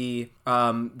makes the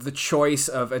choice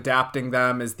of adapting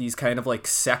them as these kind of like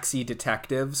sexy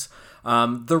detectives,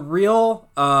 the real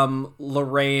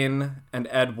Lorraine and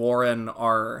Ed Warren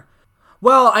are,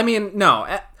 well, I mean, no.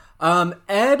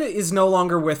 Ed is no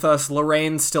longer with us.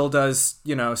 Lorraine still does,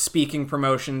 you know, speaking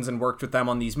promotions and worked with them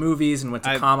on these movies and went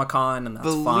to Comic-Con, and that's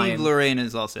fine. I believe Lorraine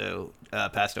has also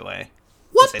passed away.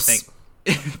 Whoops! I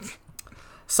think.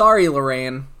 Sorry,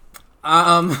 Lorraine.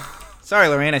 Sorry,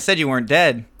 Lorraine. I said you weren't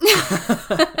dead.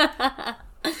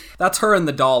 That's her and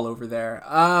the doll over there.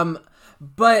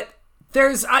 But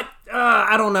there's,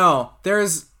 I don't know.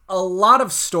 There's a lot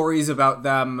of stories about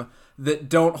them that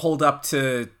don't hold up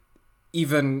to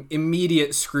even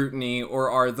immediate scrutiny or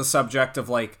are the subject of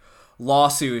like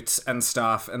lawsuits and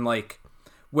stuff. And like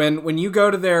when you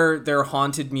go to their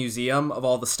haunted museum of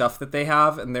all the stuff that they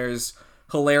have, and there's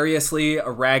hilariously a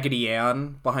Raggedy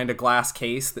Ann behind a glass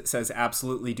case that says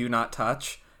absolutely do not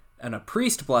touch, and a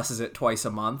priest blesses it twice a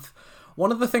month.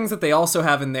 One of the things that they also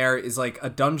have in there is like a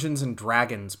Dungeons and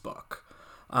Dragons book.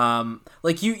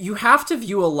 Like you have to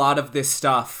view a lot of this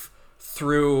stuff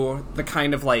through the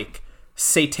kind of like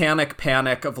satanic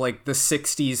panic of like the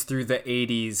 60s through the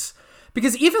 80s,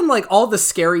 because even like all the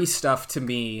scary stuff to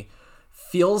me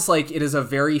feels like it is a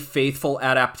very faithful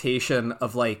adaptation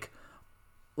of like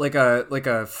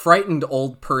a frightened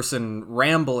old person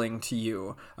rambling to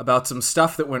you about some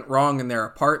stuff that went wrong in their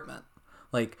apartment.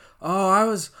 Like, oh, I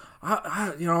was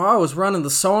running the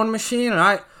sewing machine, and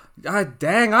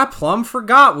I plumb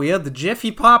forgot we had the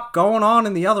Jiffy Pop going on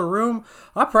in the other room.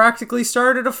 I practically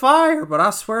started a fire, but I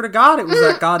swear to God it was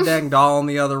that goddamn doll in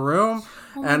the other room.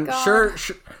 Oh and God.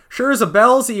 sure as a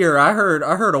bell's ear, I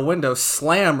heard a window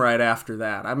slam right after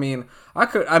that. I mean,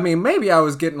 maybe I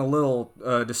was getting a little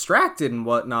distracted and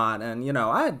whatnot, and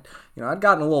I'd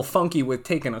gotten a little funky with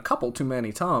taking a couple too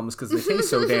many Tums because they taste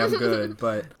so damn good.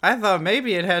 But I thought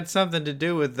maybe it had something to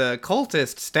do with the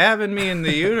cultist stabbing me in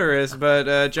the uterus,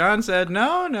 but John said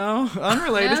no,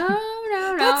 unrelated. No.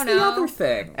 That's the other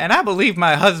thing. And I believe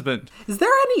my husband. Is there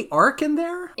any arc in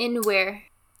there? In where?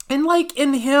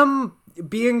 In him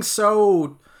being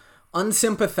so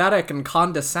unsympathetic and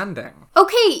condescending.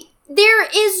 Okay, there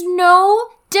is no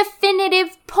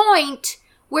definitive point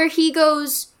where he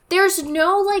goes, there's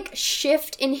no like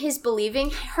shift in his believing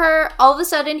her. All of a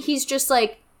sudden he's just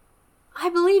like, I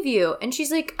believe you. And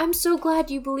she's like, I'm so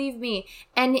glad you believe me.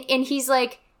 And he's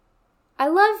like, I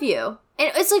love you.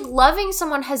 And it's like loving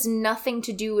someone has nothing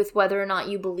to do with whether or not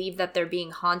you believe that they're being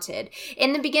haunted.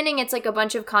 In the beginning, it's like a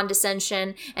bunch of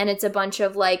condescension and it's a bunch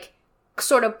of like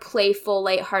sort of playful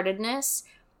lightheartedness.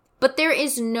 But there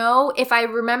is no, if I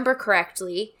remember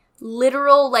correctly,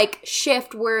 literal, like,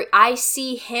 shift where I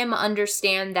see him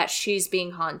understand that she's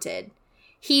being haunted.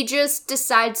 He just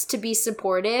decides to be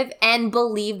supportive and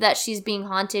believe that she's being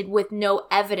haunted with no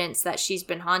evidence that she's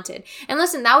been haunted. And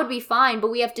listen, that would be fine,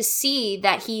 but we have to see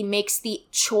that he makes the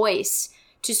choice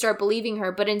to start believing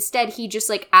her. But instead, he just,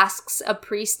 like, asks a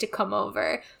priest to come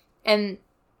over and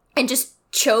just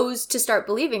chose to start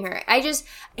believing her.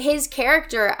 His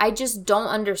character, I just don't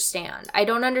understand. I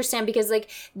don't understand because, like,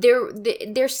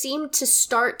 there seemed to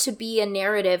start to be a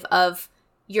narrative of,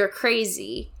 you're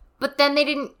crazy. But then they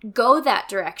didn't go that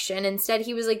direction. Instead,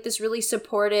 he was, like, this really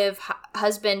supportive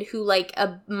husband who, like,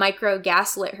 micro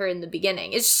gaslit her in the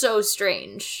beginning. It's so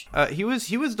strange. He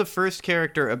was the first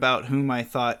character about whom I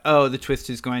thought, oh, the twist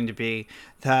is going to be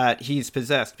that he's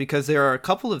possessed. Because there are a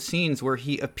couple of scenes where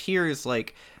he appears,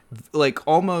 like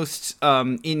almost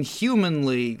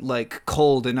inhumanly, like,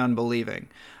 cold and unbelieving.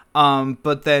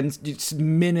 But then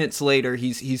minutes later,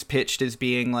 he's pitched as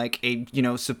being like a,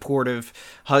 supportive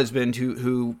husband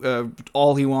who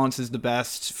all he wants is the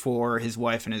best for his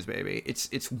wife and his baby.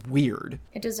 It's weird.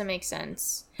 It doesn't make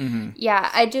sense. Mm-hmm.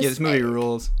 Yeah, this movie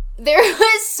rules. There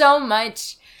was so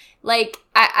much, like,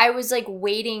 I was, like,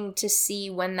 waiting to see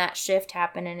when that shift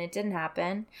happened, and it didn't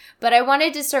happen. But I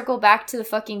wanted to circle back to the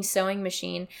fucking sewing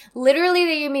machine. Literally,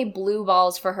 they gave me blue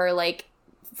balls for her, like,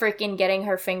 freaking getting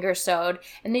her finger sewed,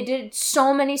 and they did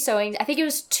so many sewings. I think it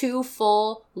was 2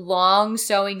 full long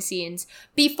sewing scenes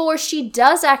before she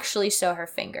does actually sew her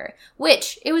finger,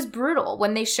 which it was brutal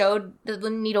when they showed the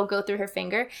needle go through her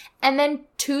finger, and then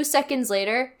 2 seconds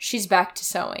later she's back to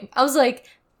sewing. I was like,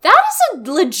 that is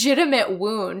a legitimate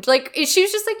wound. Like, she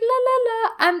was just like,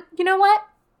 la la la, you know what,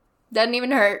 doesn't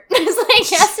even hurt. It's like,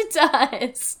 yes it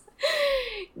does.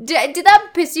 Did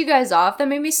that piss you guys off? That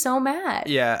made me so mad.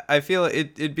 Yeah, I feel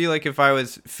it'd be like if I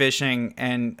was fishing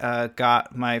and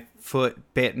got my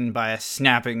foot bitten by a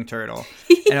snapping turtle.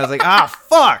 And I was like,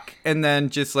 fuck! And then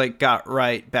just, like, got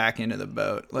right back into the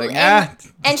boat. Like, and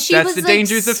she that's was, the like,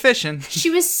 dangers of fishing.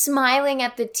 She was smiling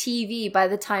at the TV by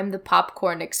the time the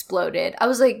popcorn exploded. I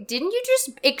was like, didn't you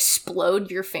just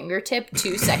explode your fingertip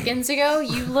 2 seconds ago?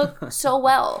 You look so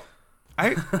well.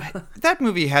 That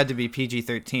movie had to be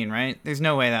PG-13, right? There's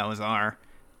no way that was R.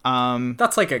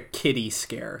 That's like a kiddie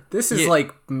scare. This is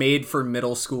like made for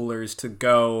middle schoolers to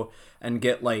go and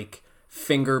get, like,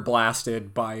 finger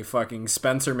blasted by fucking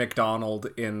Spencer McDonald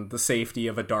in the safety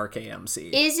of a dark AMC.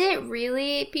 Is it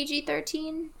really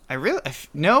PG-13?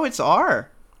 No, it's R.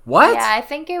 What? Yeah, I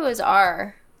think it was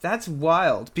R. That's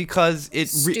wild because it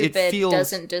feels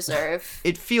doesn't deserve.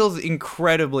 It feels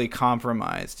incredibly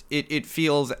compromised. It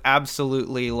feels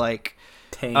absolutely like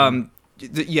tame.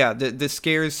 The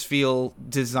scares feel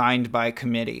designed by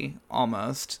committee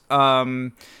almost.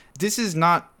 This is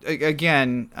not,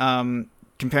 again,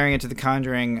 comparing it to The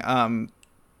Conjuring,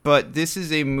 but this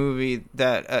is a movie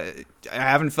that I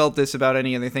haven't felt this about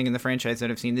any other thing in the franchise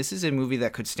that I've seen. This is a movie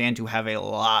that could stand to have a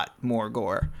lot more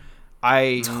gore.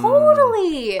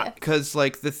 Totally, because,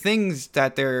 like, the things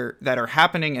that are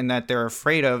happening and that they're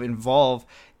afraid of involve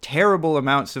terrible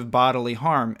amounts of bodily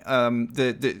harm.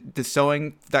 The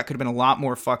sewing, that could have been a lot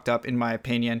more fucked up, in my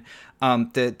opinion.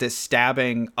 The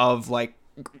stabbing of, like,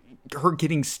 her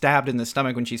getting stabbed in the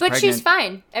stomach when she's pregnant. But she's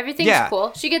fine. Everything's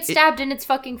cool. She gets stabbed and it's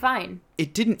fucking fine.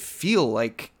 It didn't feel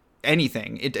like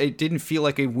anything. It didn't feel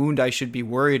like a wound I should be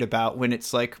worried about when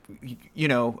it's, like,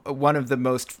 one of the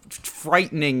most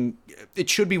frightening. It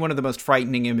should be one of the most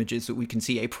frightening images that we can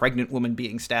see, a pregnant woman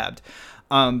being stabbed.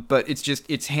 But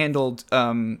it's handled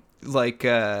like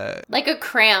a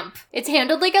cramp. It's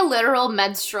handled like a literal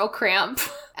menstrual cramp.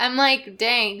 I'm like,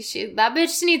 dang, that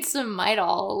bitch needs some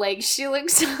Midol. Like, she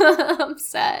looks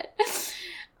upset.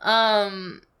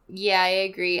 Yeah, I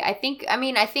agree. I think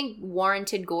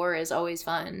warranted gore is always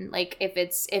fun. Like, if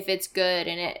it's good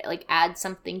and it, like, adds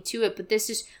something to it. But this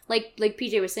is like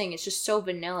PJ was saying, it's just so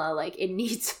vanilla. Like, it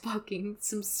needs fucking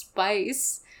some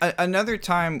spice. Another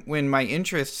time when my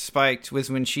interest spiked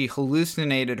was when she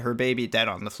hallucinated her baby dead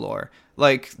on the floor.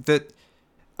 Like,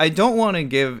 I don't want to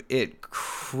give it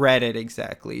credit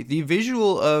exactly. The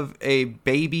visual of a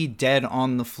baby dead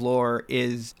on the floor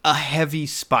is a heavy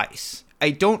spice.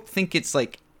 I don't think it's,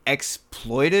 like,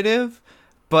 exploitative,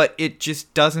 but it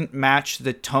just doesn't match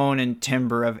the tone and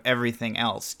timbre of everything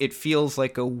else. It feels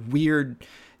like a weird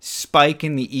spike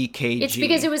in the EKG. It's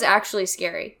because it was actually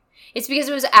scary. It's because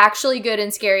it was actually good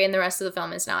and scary and the rest of the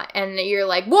film is not. And you're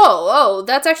like, whoa,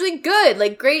 that's actually good.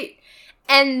 Like, great.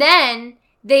 And then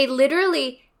they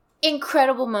literally,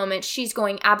 incredible moment. She's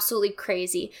going absolutely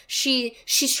crazy.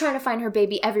 She's trying to find her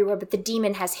baby everywhere, but the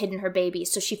demon has hidden her baby.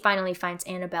 So she finally finds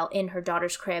Annabelle in her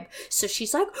daughter's crib. So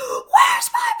she's like, where's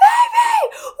my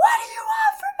baby? What do you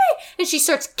want from me? And she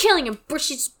starts killing him.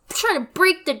 She's trying to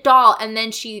break the doll. And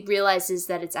then she realizes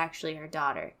that it's actually her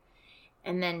daughter.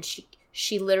 And then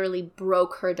she literally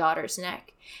broke her daughter's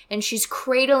neck. And she's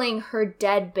cradling her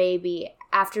dead baby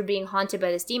after being haunted by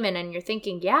this demon. And you're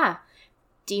thinking, yeah,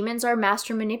 demons are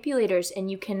master manipulators. And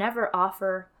you can never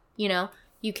offer,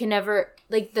 you can never,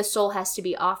 like, the soul has to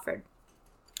be offered.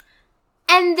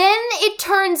 And then it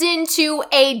turns into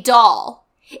a doll.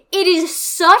 It is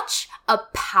such a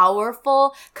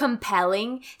powerful,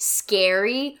 compelling,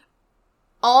 scary,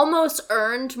 almost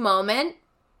earned moment.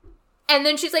 And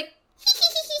then she's like,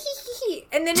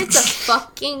 and then it's a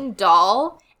fucking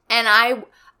doll. And I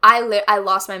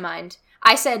lost my mind.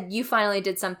 I said, you finally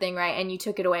did something right, and you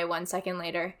took it away 1 second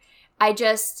later.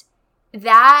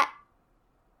 That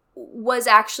was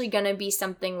actually going to be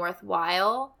something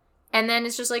worthwhile. And then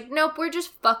it's just like, nope, we're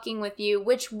just fucking with you,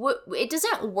 which it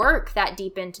doesn't work that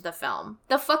deep into the film.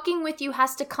 The fucking with you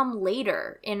has to come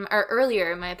later, or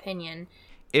earlier, in my opinion.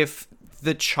 If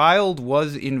the child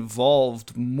was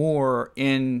involved more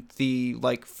in the,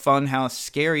 like, funhouse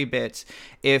scary bits,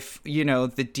 if,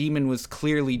 the demon was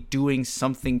clearly doing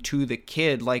something to the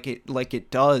kid like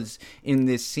it does in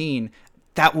this scene,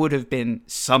 that would have been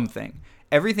something.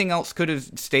 Everything else could have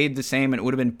stayed the same, and it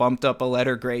would have been bumped up a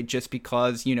letter grade just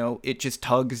because, it just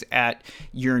tugs at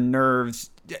your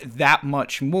nerves that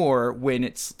much more when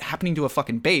it's happening to a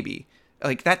fucking baby.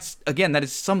 Like, that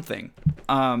is something.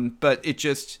 But it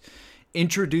just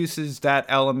introduces that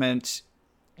element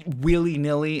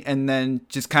willy-nilly and then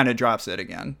just kind of drops it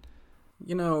again.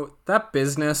 That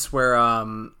business where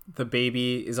the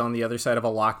baby is on the other side of a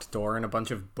locked door and a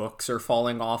bunch of books are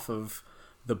falling off of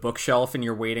the bookshelf and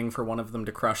you're waiting for one of them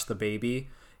to crush the baby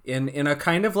in a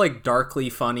kind of like darkly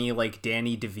funny, like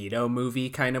Danny DeVito movie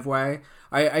kind of way.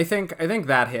 I think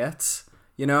that hits,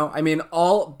 building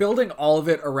all of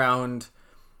it around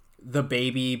the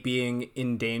baby being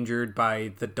endangered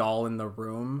by the doll in the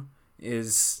room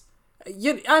is,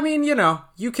 you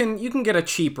can get a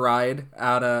cheap ride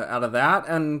out of that.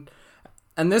 And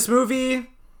this movie,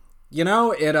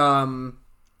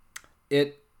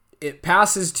 it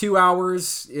passes 2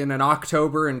 hours in an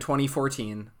October in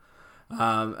 2014.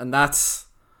 And I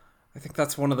think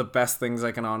that's one of the best things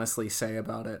I can honestly say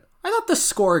about it. I thought the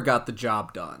score got the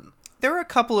job done. There were a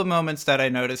couple of moments that I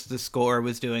noticed the score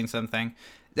was doing something.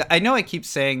 I know I keep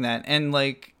saying that, and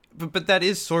like, but that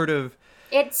is sort of...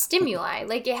 It's stimuli.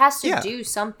 Like, it has to do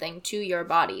something to your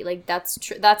body. Like, that's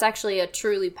actually a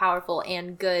truly powerful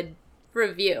and good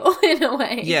review in a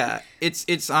way. Yeah,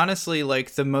 it's honestly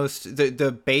like the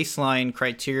baseline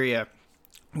criteria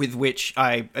with which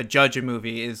I judge a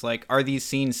movie is like, are these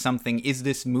scenes something? Is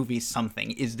this movie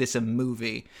something? Is this a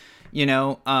movie?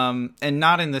 And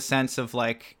not in the sense of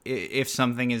like, if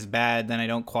something is bad, then I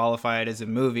don't qualify it as a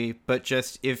movie, but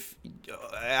just if,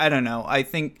 I don't know, I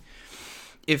think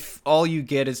if all you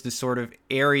get is the sort of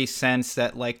airy sense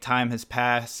that like time has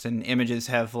passed and images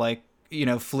have like,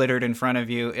 flittered in front of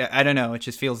you, I don't know, it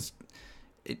just feels,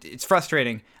 it's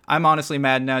frustrating. I'm honestly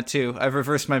mad now too. I've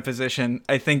reversed my position.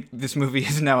 I think this movie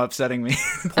is now upsetting me.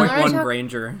 Point one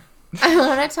Ranger. I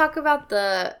want to talk about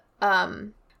the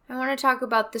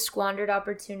squandered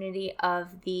opportunity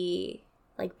of the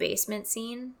like basement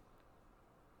scene.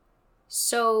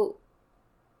 So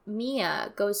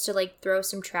Mia goes to like throw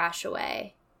some trash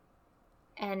away,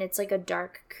 and it's like a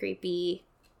dark, creepy,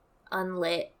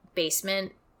 unlit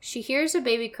basement. She hears a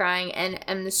baby crying, and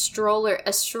a stroller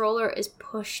is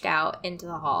pushed out into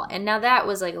the hall. And now that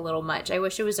was like a little much. I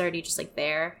wish it was already just like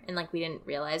there and like we didn't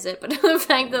realize it. But the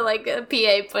fact that like a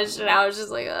PA pushed it out was just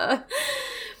like,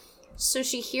 So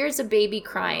she hears a baby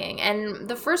crying. And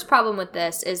the first problem with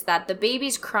this is that the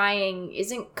baby's crying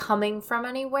isn't coming from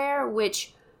anywhere,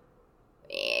 which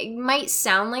it might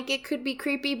sound like it could be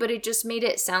creepy, but it just made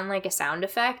it sound like a sound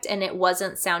effect, and it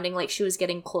wasn't sounding like she was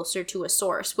getting closer to a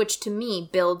source, which to me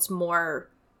builds more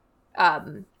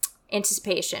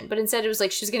anticipation. But instead it was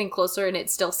like she was getting closer and it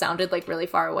still sounded like really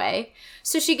far away.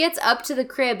 So she gets up to the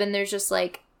crib and there's just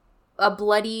like a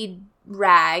bloodied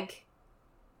rag,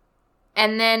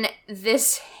 and then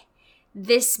this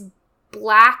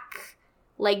black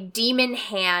like demon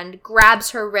hand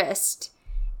grabs her wrist.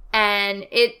 And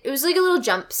it was like a little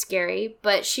jump scary,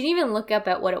 but she didn't even look up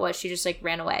at what it was. She just like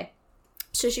ran away.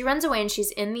 So she runs away and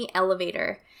she's in the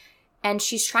elevator and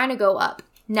she's trying to go up.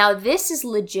 Now this is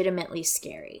legitimately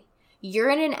scary. You're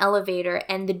in an elevator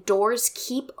and the doors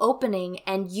keep opening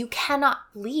and you cannot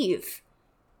leave.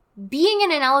 Being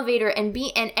in an elevator and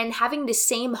having the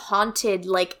same haunted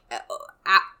like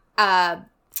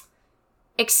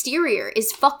exterior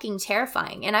is fucking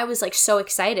terrifying. And I was like so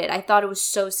excited. I thought it was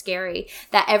so scary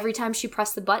that every time she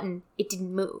pressed the button, it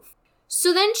didn't move.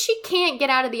 So then she can't get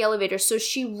out of the elevator, so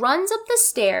she runs up the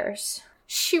stairs.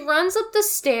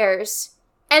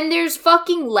 And there's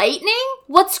fucking lightning?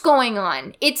 What's going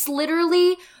on? It's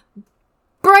literally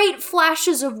bright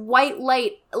flashes of white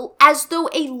light, as though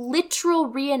a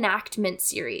literal reenactment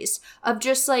series of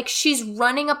just, like, she's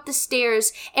running up the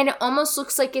stairs, and it almost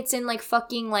looks like it's in, like,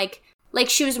 fucking, like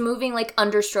she was moving, like,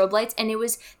 under strobe lights, and it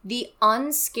was the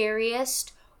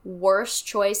unscariest, worst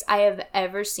choice I have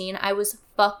ever seen. I was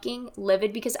fucking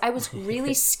livid because I was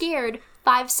really scared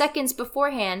 5 seconds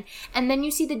beforehand, and then you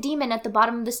see the demon at the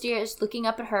bottom of the stairs looking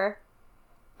up at her.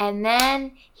 And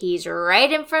then he's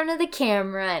right in front of the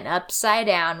camera and upside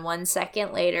down 1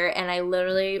 second later, and I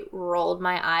literally rolled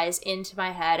my eyes into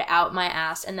my head, out my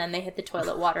ass, and then they hit the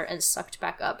toilet water and sucked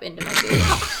back up into my booty.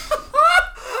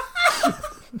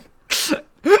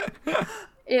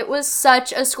 It was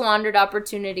such a squandered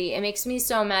opportunity. It makes me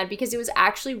so mad because it was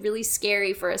actually really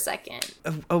scary for a second.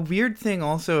 A weird thing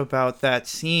also about that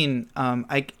scene,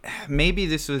 maybe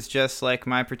this was just like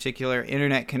my particular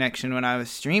internet connection when I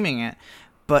was streaming it,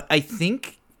 but I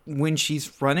think when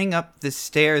she's running up the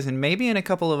stairs, and maybe in a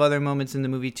couple of other moments in the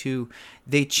movie too,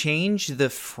 they change the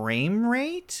frame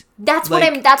rate. That's what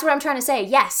I'm trying to say.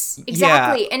 Yes,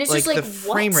 exactly. Yeah, and it's just like, the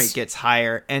frame rate gets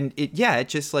higher, and it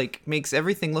just like makes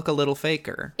everything look a little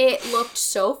faker. It looked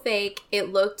so fake. It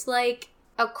looked like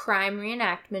a crime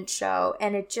reenactment show,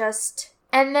 and it just.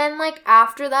 And then, like,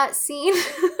 after that scene,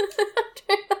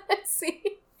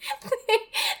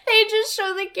 they just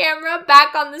show the camera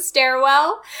back on the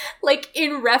stairwell, like,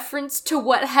 in reference to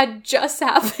what had just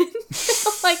happened.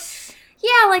 Like,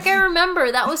 yeah, like, I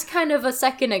remember, that was kind of a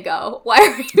second ago. Why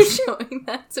are you showing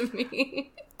that to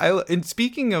me? And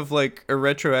speaking of, like, a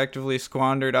retroactively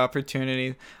squandered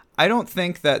opportunity, I don't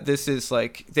think that this is,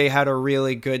 like, they had a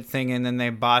really good thing and then they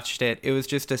botched it. It was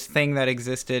just a thing that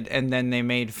existed and then they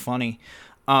made funny.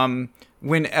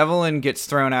 When Evelyn gets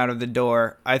thrown out of the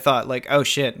door, I thought, like, oh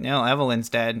shit, no, Evelyn's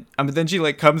dead. But then she,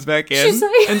 like, comes back in,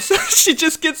 like... and so she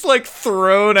just gets, like,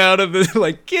 thrown out of the,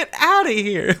 like, get out of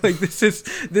here. Like, this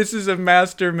is a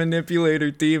master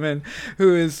manipulator demon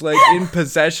who is, like, in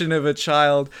possession of a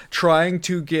child, trying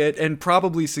to get, and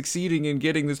probably succeeding in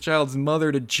getting this child's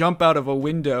mother to jump out of a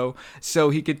window so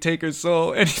he could take her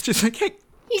soul. And he's just like, hey,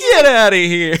 get out of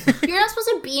here. You're not supposed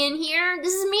to be in here.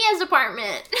 This is Mia's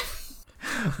apartment.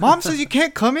 Mom says you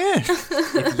can't come in.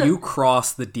 If you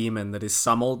cross the demon that is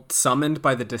summoned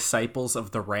by the disciples of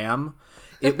the Ram,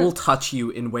 it will touch you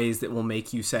in ways that will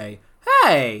make you say,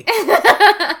 hey!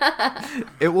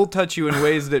 It will touch you in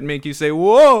ways that make you say,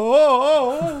 whoa,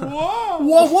 whoa, whoa,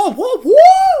 whoa, whoa, whoa,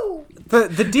 whoa!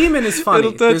 The demon is funny.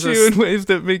 It'll touch you in ways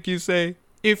that make you say,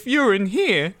 if you're in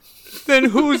here, then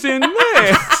who's in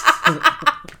there?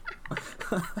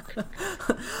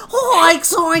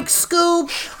 Oinks, oinks, Scoob!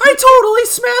 I totally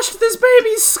smashed this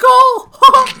baby's skull!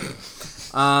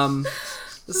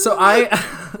 So I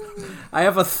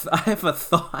have a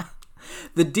thought.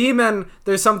 The demon,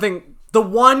 there's something, the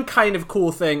one kind of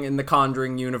cool thing in the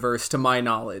Conjuring universe, to my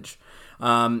knowledge,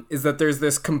 is that there's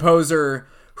this composer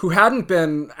who hadn't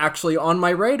been actually on my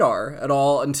radar at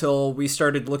all until we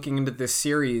started looking into this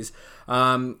series.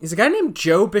 He's a guy named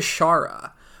Joe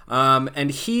Bishara.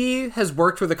 And he has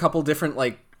worked with a couple different,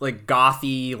 like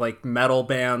gothy, like, metal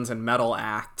bands and metal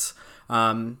acts.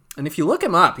 And if you look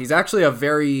him up, he's actually a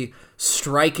very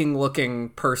striking-looking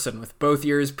person with both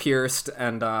ears pierced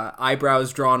and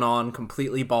eyebrows drawn on,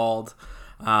 completely bald.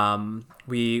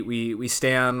 We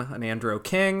stan an Andrew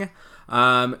King.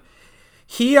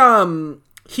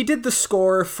 He did the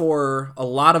score for a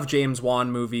lot of James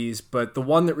Wan movies, but the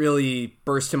one that really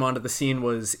burst him onto the scene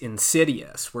was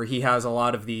Insidious, where he has a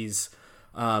lot of these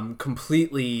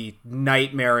completely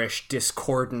nightmarish,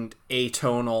 discordant,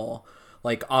 atonal,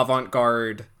 like,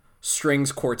 avant-garde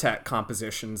strings quartet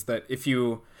compositions that if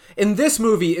you... In this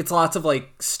movie, it's lots of,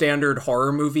 like, standard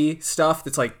horror movie stuff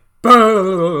that's like,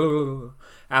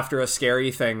 after a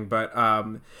scary thing, but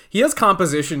he has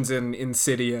compositions in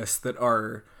Insidious that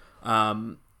are...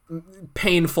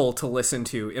 painful to listen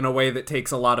to in a way that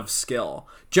takes a lot of skill.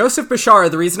 Joseph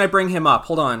Bishara, the reason I bring him up,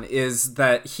 is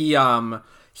that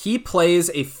he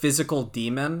plays a physical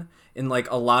demon in, like,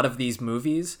 a lot of these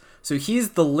movies. So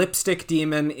he's the lipstick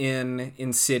demon in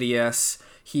Insidious.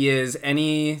 He is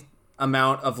any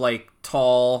amount of, like,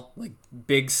 tall, like,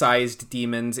 big-sized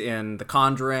demons in The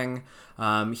Conjuring.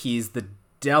 He's the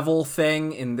devil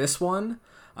thing in this one.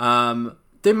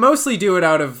 They mostly do it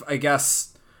out of, I guess,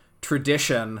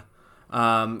 tradition,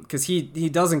 because he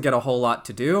doesn't get a whole lot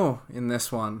to do in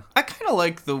this one. I kind of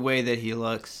like the way that he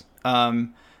looks.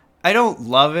 I don't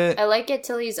love it. I like it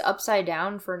till he's upside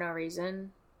down for no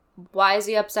reason. Why is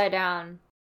he upside down?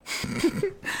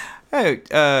 Hey,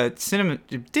 cinema,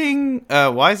 ding.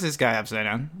 Why is this guy upside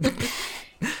down?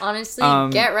 Honestly,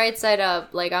 get right side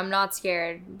up. Like, I'm not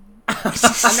scared.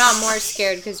 I'm not more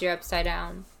scared because you're upside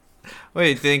down.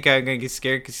 Wait, you think I'm gonna get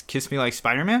scared? Kiss me like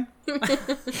Spider-Man?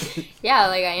 Yeah,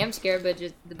 like I am scared,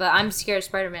 but I'm scared of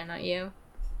Spider-Man, not you.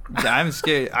 I'm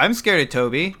scared. I'm scared of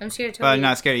Toby. I'm scared of Toby. But I'm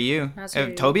not scared of you. Not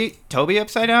scared of Toby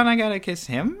upside down. I gotta kiss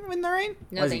him in the rain.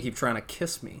 No, Why does he keep trying to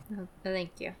kiss me? No,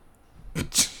 thank you.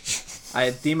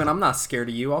 Demon, I'm not scared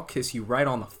of you. I'll kiss you right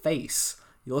on the face.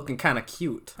 You're looking kind of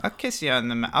cute. I'll kiss you on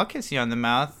the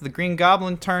mouth. The Green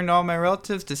Goblin turned all my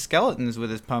relatives to skeletons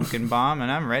with his pumpkin bomb,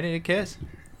 and I'm ready to kiss.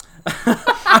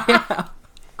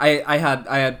 I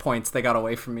had points. They got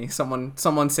away from me. Someone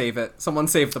save it. Someone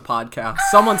save the podcast.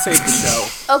 Someone save the show.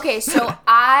 Okay, so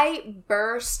I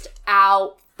burst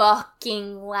out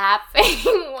fucking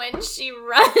laughing when she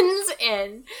runs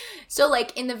in. So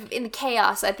like in the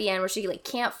chaos at the end where she like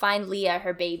can't find Leah,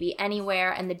 her baby,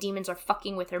 anywhere, and the demons are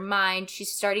fucking with her mind.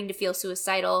 She's starting to feel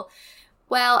suicidal.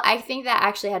 Well, I think that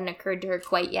actually hadn't occurred to her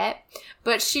quite yet.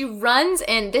 But she runs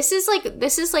in. This is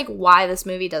like why this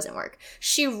movie doesn't work.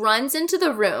 She runs into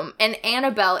the room and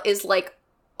Annabelle is like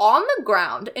on the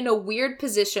ground in a weird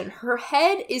position. Her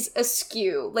head is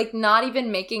askew, like not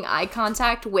even making eye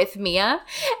contact with Mia.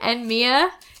 And Mia,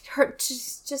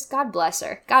 just God bless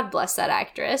her. God bless that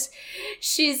actress.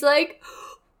 She's like,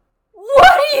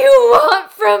 "What do you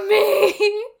want from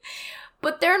me?"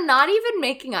 But they're not even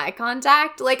making eye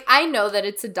contact. Like, I know that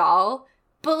it's a doll,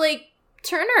 but like,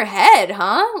 turn her head,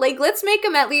 huh? Like, let's make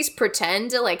them at least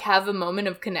pretend to like have a moment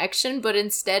of connection. But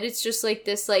instead, it's just like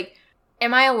this, like,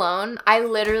 am I alone? I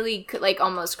literally like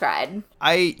almost cried.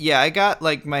 I got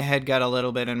like my head got a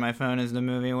little bit in my phone as the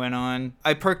movie went on.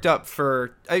 I perked up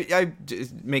for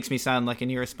it makes me sound like an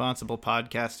irresponsible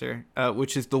podcaster,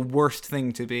 which is the worst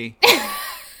thing to be.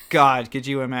 God, could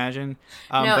you imagine?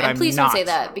 No, but and please don't say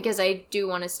that because I do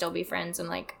want to still be friends and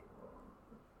like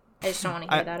I just don't want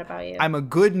to hear that about you. I'm a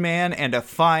good man and a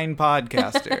fine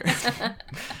podcaster.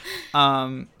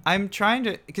 I'm trying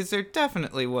to, because there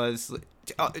definitely was.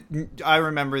 I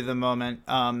remember the moment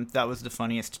that was the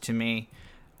funniest to me.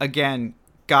 Again,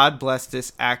 God bless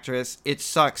this actress. It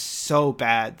sucks so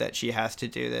bad that she has to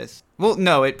do this. Well,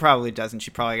 no, it probably doesn't. She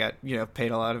probably got,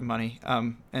 paid a lot of money.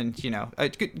 And,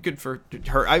 good for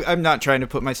her. I'm not trying to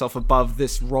put myself above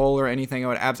this role or anything.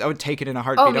 I would take it in a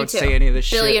heartbeat. I would say any of this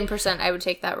shit. 1,000,000,000%. I would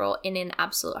take that role in an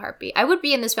absolute heartbeat. I would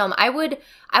be in this film. I would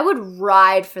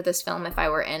ride for this film if I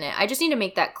were in it. I just need to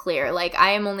make that clear. Like,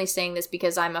 I am only saying this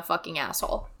because I'm a fucking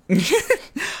asshole.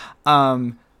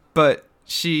 But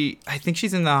I think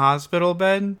she's in the hospital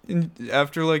bed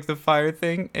after, like, the fire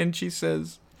thing. And she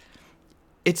says,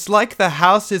 "It's like the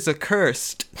house is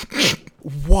accursed."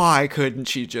 Why couldn't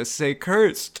she just say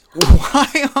cursed?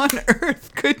 Why on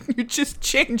earth couldn't you just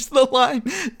change the line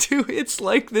to "It's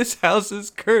like this house is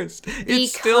cursed"? It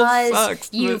still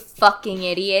sucks. You fucking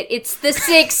idiot. It's the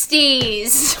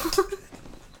 60s.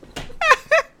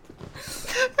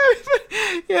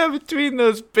 Yeah, between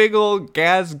those big old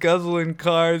gas guzzling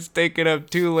cars taking up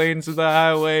 2 lanes of the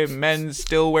highway, men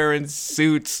still wearing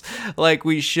suits like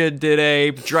we should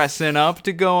today, dressing up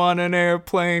to go on an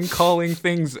airplane, calling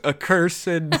things accursed.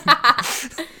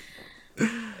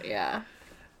 Yeah.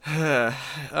 Yeah,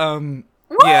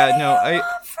 no,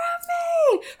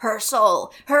 Her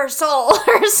soul.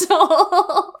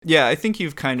 Yeah, I think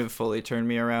you've kind of fully turned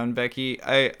me around, Becky.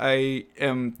 I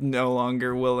am no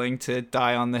longer willing to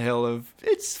die on the hill of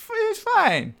it's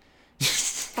fine.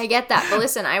 I get that, but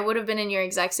listen, I would have been in your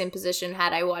exact same position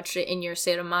had I watched it in your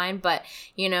state of mind, but,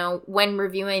 when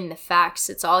reviewing the facts,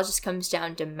 it all just comes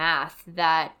down to math,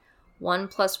 that 1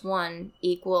 + 1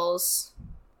 equals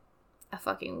a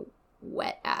fucking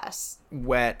wet ass.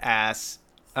 Wet ass.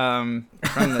 From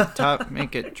the top,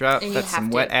 make it drop. That's some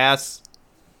wet ass.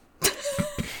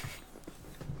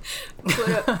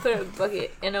 Put a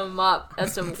bucket in a mop.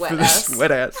 That's some wet ass.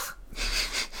 Wet ass.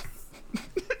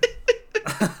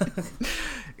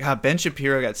 God, Ben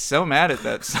Shapiro got so mad at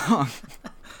that song.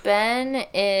 Ben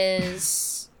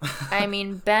is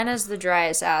the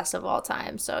driest ass of all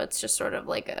time, so it's just sort of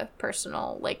like a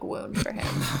personal wound for him.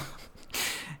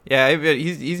 Yeah, I bet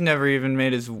he's never even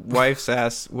made his wife's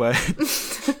ass wet.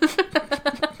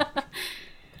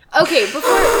 Okay,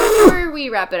 before we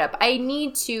wrap it up, I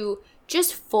need to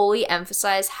just fully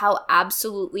emphasize how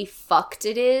absolutely fucked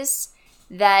it is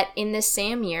that in the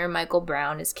same year Michael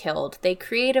Brown is killed, they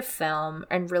create a film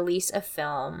and release a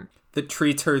film that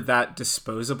treats her that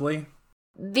disposably.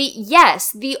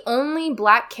 The only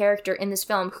black character in this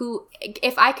film who,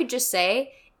 if I could just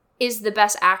say, is the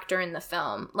best actor in the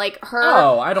film. Like her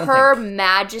I don't her think-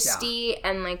 majesty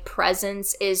and like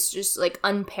presence is just like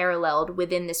unparalleled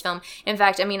within this film. In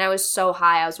fact, I mean, I was so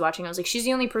high I was watching, I was like, she's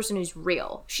the only person who's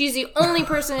real. She's the only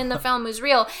person in the film who's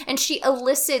real, and she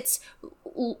elicits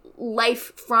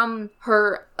life from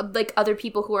her, like other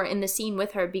people who are in the scene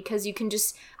with her, because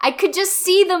I could just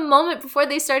see the moment before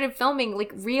they started filming,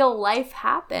 like real life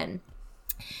happen.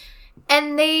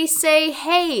 And they say,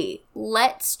 hey,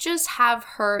 let's just have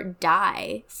her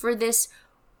die for this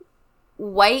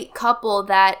white couple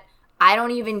that I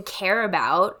don't even care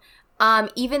about,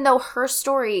 even though her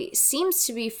story seems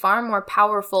to be far more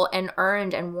powerful and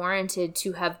earned and warranted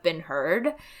to have been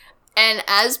heard. And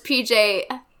as PJ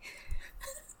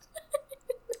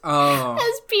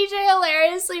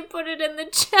hilariously put it in the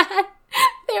chat,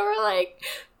 they were like,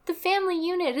 the family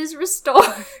unit is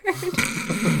restored.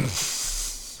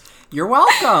 You're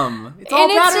welcome. It's all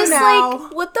and it's better just now.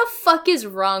 like, what the fuck is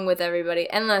wrong with everybody?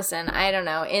 And listen, I don't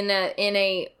know, in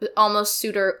a almost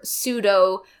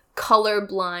pseudo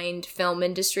colorblind film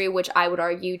industry, which I would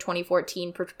argue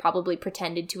 2014 probably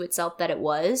pretended to itself that it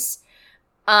was,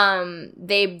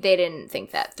 they didn't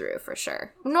think that through for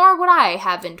sure. Nor would I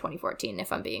have in 2014,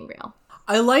 if I'm being real.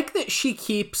 I like that she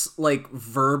keeps like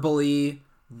verbally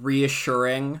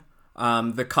reassuring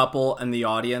the couple and the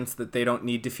audience that they don't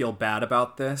need to feel bad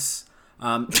about this.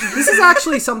 This is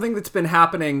actually something that's been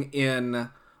happening in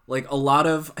like a lot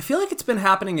of, I feel like it's been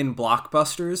happening in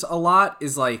blockbusters a lot,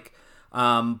 is like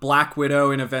Black Widow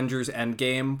in Avengers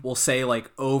Endgame will say like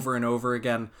over and over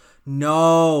again,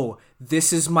 no,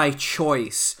 this is my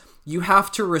choice. You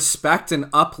have to respect and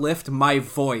uplift my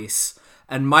voice.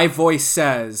 And my voice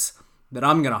says that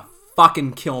I'm gonna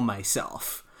fucking kill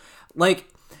myself. Like,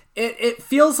 it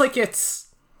feels like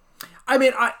it's... I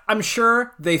mean, I'm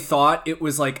sure they thought it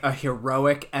was like a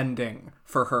heroic ending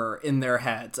for her in their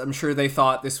heads. I'm sure they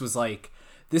thought this was like,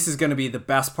 this is going to be the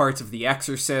best parts of The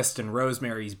Exorcist and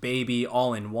Rosemary's Baby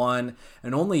all in one,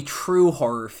 and only true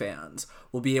horror fans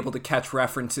will be able to catch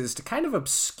references to kind of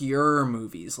obscure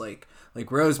movies like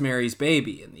Rosemary's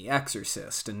Baby and The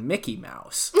Exorcist and Mickey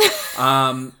Mouse.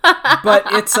 But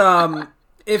it's...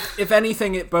 If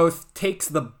anything, it both takes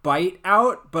the bite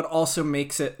out, but also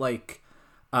makes it like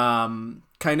kind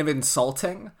of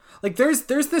insulting. Like there's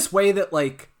this way that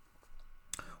like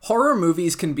horror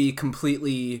movies can be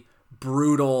completely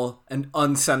brutal and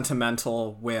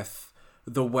unsentimental with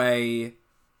the way.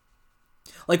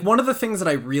 Like one of the things that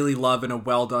I really love in a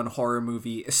well-done horror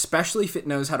movie, especially if it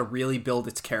knows how to really build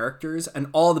its characters, and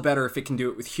all the better if it can do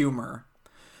it with humor,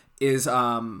 is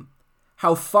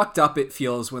how fucked up it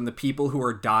feels when the people who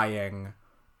are dying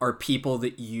are people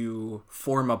that you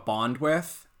form a bond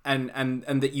with and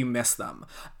that you miss them.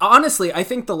 Honestly, I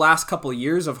think the last couple of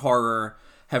years of horror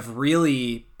have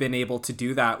really been able to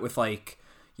do that with like,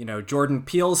 you know, Jordan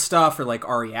Peele's stuff or like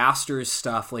Ari Aster's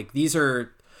stuff. Like these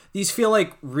feel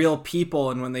like real people,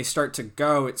 and when they start to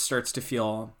go, it starts to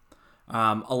feel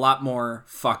a lot more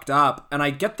fucked up. And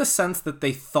I get the sense that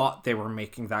they thought they were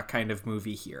making that kind of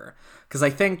movie here. Because I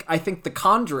think The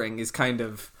Conjuring is kind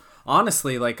of,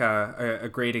 honestly, like a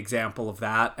great example of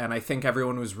that. And I think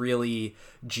everyone was really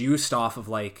juiced off of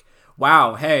like,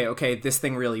 wow, hey, okay, this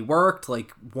thing really worked.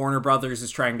 Like Warner Brothers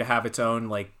is trying to have its own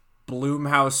like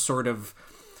Blumhouse sort of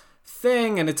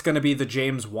thing, and it's going to be the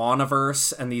James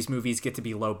Wan-averse, and these movies get to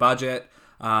be low budget.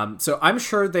 So I'm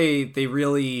sure they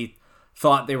really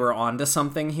thought they were onto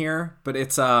something here, but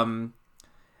it's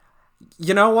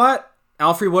you know what?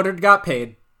 Alfre Woodard got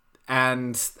paid,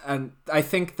 and I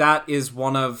think that is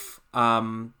one of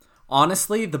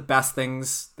honestly the best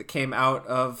things that came out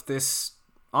of this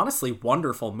honestly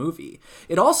wonderful movie.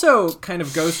 It also kind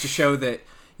of goes to show that,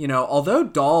 you know, although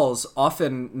Doll's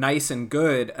often nice and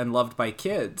good and loved by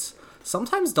kids,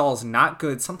 sometimes Doll's not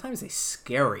good, sometimes they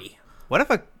scary. What if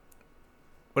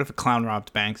a clown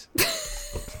robbed banks?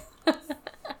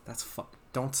 That's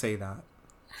don't say that.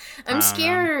 I'm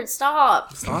scared.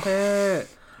 Stop it.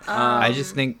 I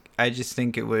just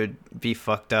think it would be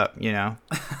fucked up, you know.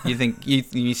 You think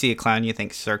you see a clown, you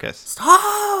think circus.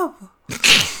 Stop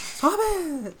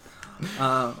it.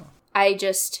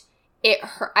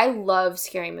 I love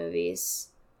scary movies.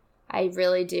 I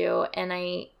really do, and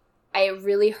it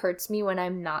really hurts me when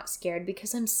I'm not scared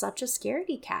because I'm such a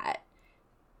scaredy cat.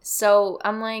 So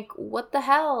I'm like, what the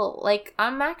hell? Like,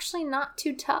 I'm actually not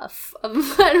too tough.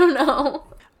 I don't know.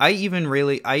 I even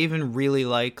really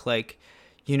like,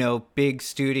 big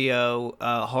studio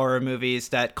horror movies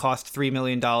that cost $3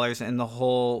 million, and the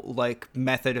whole like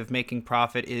method of making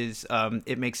profit is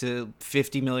it makes a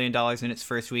 $50 million in its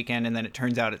first weekend, and then it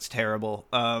turns out it's terrible.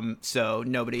 So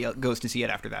nobody goes to see it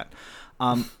after that.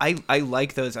 I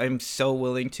like those. I'm so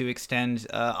willing to extend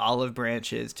olive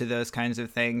branches to those kinds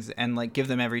of things and like give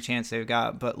them every chance they've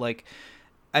got. But like,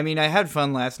 I mean, I had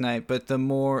fun last night, but the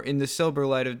more in the sober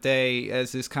light of day,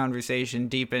 as this conversation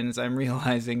deepens, I'm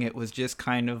realizing it was just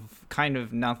kind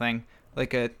of nothing.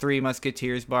 Like a Three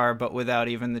Musketeers bar, but without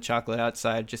even the chocolate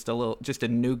outside. Just a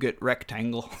nougat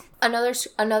rectangle.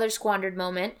 Another squandered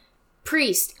moment.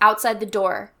 Priest outside the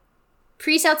door.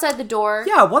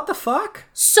 Yeah, what the fuck?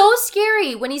 So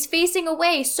scary when he's facing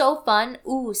away. So fun.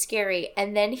 Ooh, scary.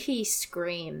 And then he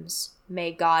screams,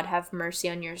 "May God have mercy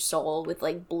on your soul," with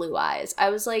like blue eyes.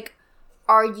 I was like,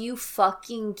 are you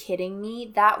fucking kidding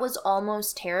me? That was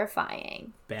almost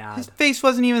terrifying. Bad. His face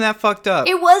wasn't even that fucked up.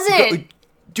 It wasn't.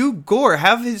 Do gore.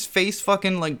 Have his face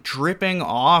fucking like dripping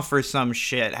off or some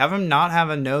shit. Have him not have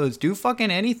a nose. Do fucking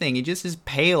anything. He just is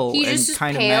pale. He and just is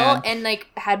kind of pale mad. and like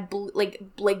had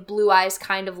blue eyes,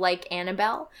 kind of like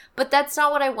Annabelle. But that's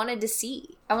not what I wanted to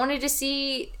see. I wanted to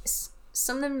see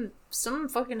something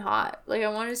fucking hot. Like I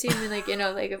wanted to see him in like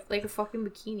a fucking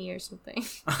bikini or something.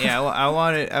 Yeah, well, I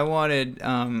wanted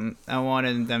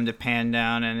them to pan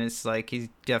down, and it's like he's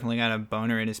definitely got a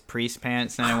boner in his priest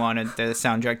pants, and I wanted the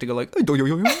soundtrack to go like,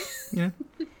 yeah.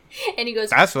 And he goes,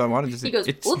 That's what I wanted to see. he goes,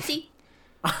 whoopsie.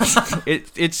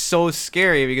 It's so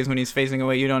scary because when he's facing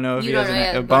away, you don't know if he has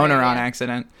a boner, boner on yeah.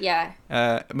 accident. Yeah.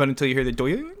 But until you hear the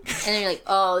doy. And then you're like,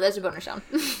 oh, that's a boner sound.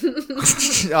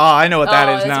 Oh, I know what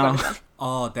that is that's a now. boner sound.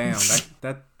 Oh damn,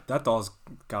 that doll's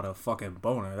got a fucking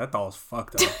boner. That doll's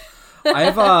fucked up.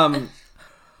 I've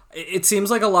it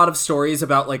seems like a lot of stories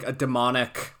about like a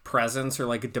demonic presence or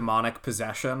like a demonic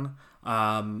possession.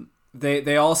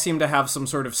 They all seem to have some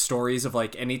sort of stories of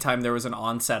like anytime there was an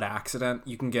on-set accident,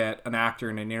 you can get an actor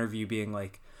in an interview being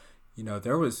like,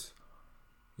 there was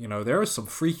some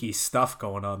freaky stuff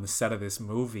going on the set of this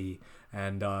movie.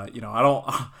 And I don't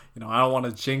want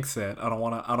to jinx it. I don't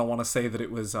want to say that it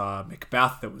was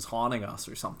Macbeth that was haunting us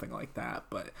or something like that.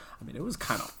 But I mean, it was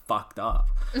kind of fucked up.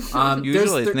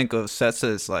 Usually think of sets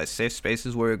as like safe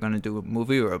spaces where you're going to do a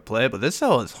movie or a play, but this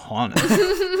hell is haunted.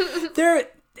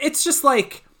 It's just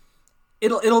like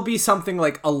it'll be something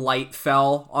like a light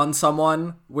fell on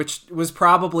someone, which was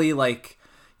probably like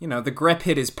the grip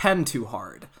hit his pen too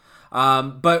hard.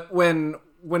 But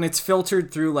when it's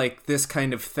filtered through like this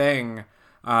kind of thing,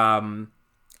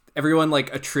 everyone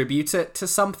like attributes it to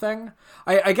something.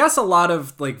 I guess a lot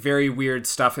of like very weird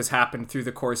stuff has happened through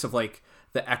the course of like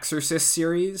the Exorcist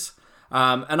series.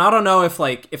 And I don't know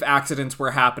if accidents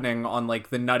were happening on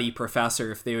like the Nutty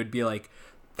Professor, if they would be like,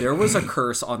 there was a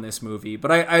curse on this movie.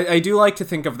 But I do like to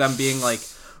think of them being like,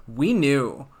 we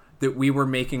knew that we were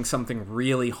making something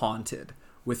really haunted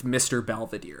with Mr.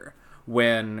 Belvedere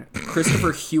when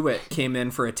Christopher Hewitt came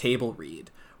in for a table read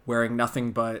wearing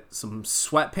nothing but some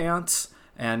sweatpants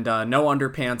and no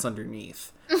underpants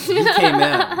underneath. He came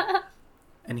in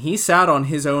and he sat on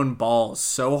his own balls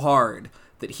so hard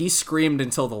that he screamed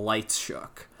until the lights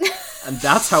shook. And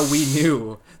that's how we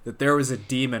knew that there was a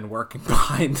demon working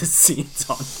behind the scenes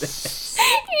on this.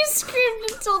 He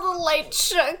screamed until the light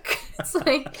shook. It's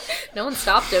like, no one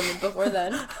stopped him before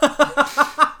then.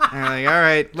 And like, all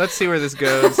right, let's see where this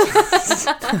goes.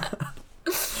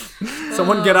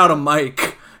 Someone get out a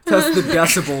mic. Test the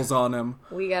decibels on him.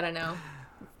 We gotta know.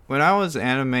 When I was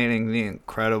animating The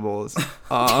Incredibles,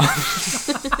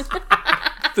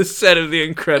 the set of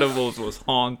The Incredibles was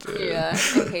haunted. Yeah,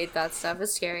 I hate that stuff.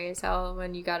 It's scary as hell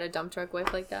when you got a dump truck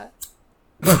whip like that.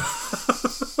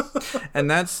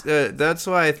 And that's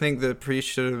why I think the priest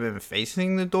should have been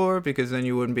facing the door, because then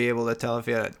you wouldn't be able to tell if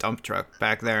he had a dump truck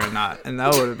back there or not, and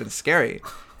that would have been scary.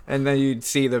 And then you'd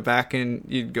see the back and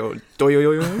you'd go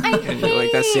doyoyoyo, and you're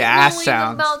like, that's the ass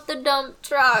sound. About the dump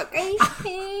truck, I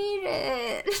hate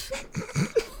it.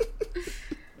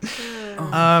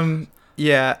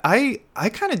 Yeah, I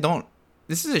kind of don't.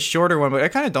 This is a shorter one, but I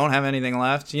kind of don't have anything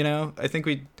left. I think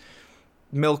we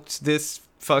milked this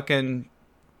fucking.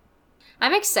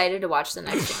 I'm excited to watch the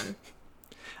next one.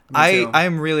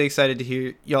 I'm really excited to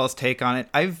hear y'all's take on it.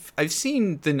 I've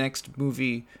seen the next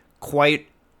movie quite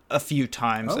a few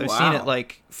times. I've seen it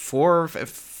like 4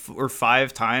 or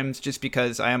 5 times, just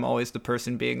because I am always the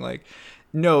person being like,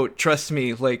 no, trust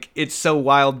me, like it's so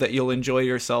wild that you'll enjoy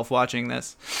yourself watching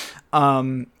this.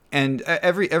 And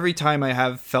every time I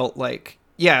have felt like,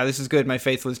 yeah, this is good. My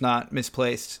faith was not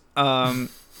misplaced. I'm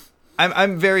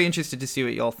very interested to see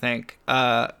what y'all think.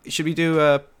 Should we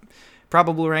do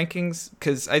probable rankings?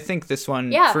 Because I think this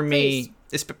one, for me,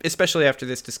 especially after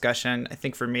this discussion, I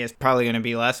think for me it's probably going to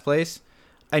be last place.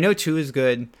 I know 2 is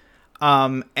good,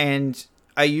 and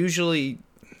I usually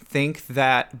think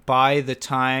that by the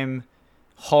time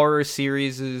horror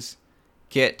series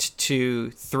get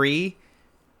to 3,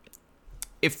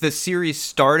 if the series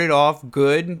started off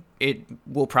good, it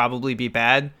will probably be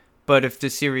bad. But if the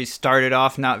series started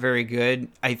off not very good,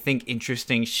 I think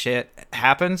interesting shit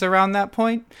happens around that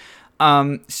point.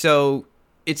 So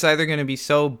it's either going to be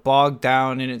so bogged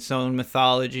down in its own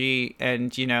mythology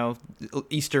and, you know,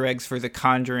 Easter eggs for the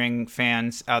Conjuring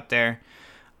fans out there.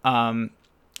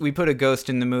 We put a ghost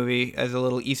in the movie as a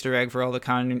little Easter egg for all the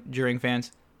Conjuring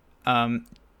fans.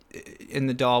 In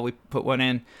the doll, we put one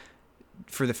in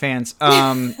for the fans.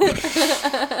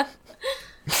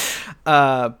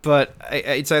 But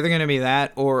it's either going to be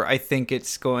that, or I think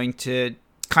it's going to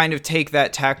kind of take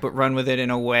that tack but run with it in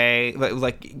a way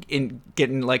like in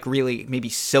getting like really maybe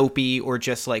soapy or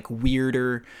just like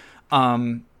weirder.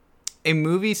 A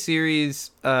movie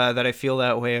series that I feel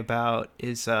that way about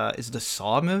is the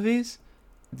Saw movies.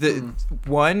 The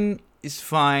one is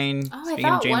fine. Oh, I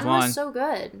thought one was so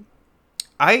good.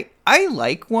 I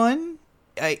like one.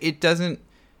 It doesn't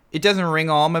ring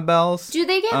all my bells. Do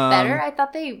they get better? I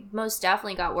thought they most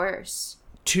definitely got worse.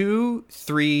 2,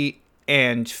 3,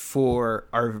 and 4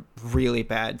 are really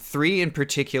bad. 3 in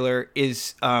particular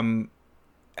is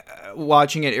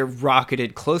watching it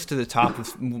rocketed close to the top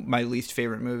of my least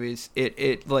favorite movies.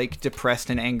 It like depressed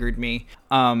and angered me.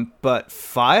 But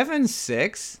 5 and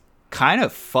 6 kind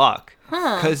of fuck,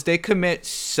 because they commit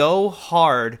so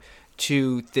hard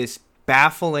to this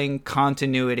baffling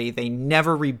continuity. They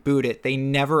never reboot it. They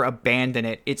never abandon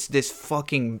it. It's this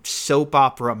fucking soap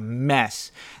opera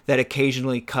mess that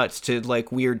occasionally cuts to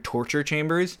like weird torture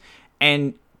chambers.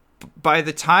 And by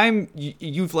the time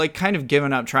you've like kind of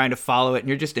given up trying to follow it and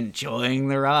you're just enjoying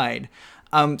the ride.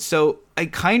 So I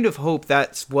kind of hope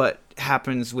that's what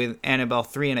happens with Annabelle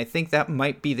 3. And I think that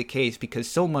might be the case because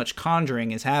so much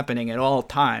Conjuring is happening at all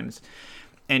times.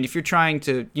 And if you're trying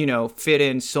to, you know, fit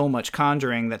in so much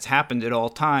Conjuring that's happened at all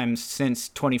times since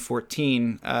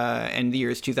 2014 and the year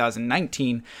is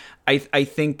 2019, I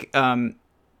think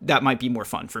that might be more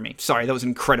fun for me. Sorry, that was an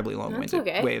incredibly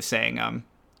long-winded way of saying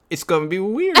it's going to be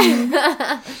weird.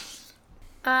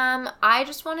 I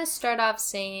just want to start off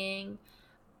saying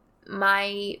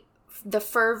the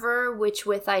fervor which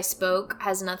with I spoke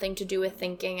has nothing to do with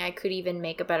thinking I could even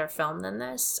make a better film than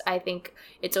this. I think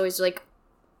it's always like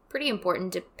pretty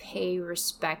important to pay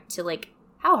respect to like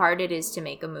how hard it is to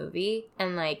make a movie,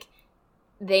 and like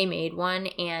they made one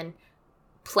and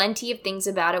plenty of things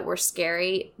about it were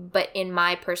scary, but in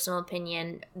my personal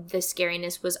opinion the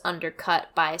scariness was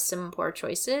undercut by some poor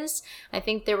choices. I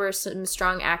think there were some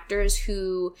strong actors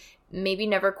who maybe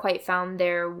never quite found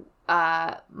their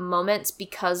moments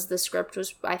because the script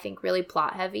was, I think, really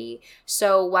plot heavy.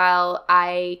 So while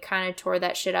I kind of tore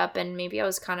that shit up and maybe I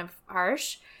was kind of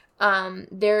harsh,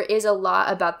 there is a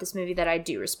lot about this movie that I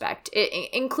do respect,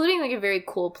 including like a very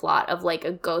cool plot of like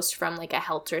a ghost from like a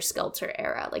Helter Skelter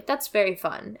era. Like that's very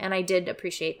fun, and I did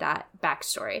appreciate that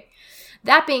backstory.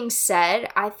 That being said,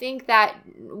 I think that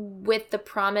with the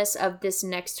promise of this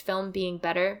next film being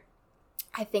better,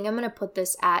 I think I'm going to put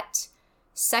this at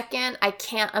second. I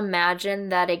can't imagine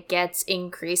that it gets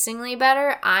increasingly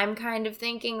better. I'm kind of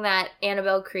thinking that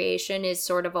Annabelle Creation is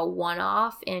sort of a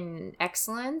one-off in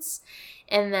excellence,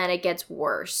 and that it gets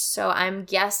worse. So I'm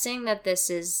guessing that this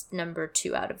is number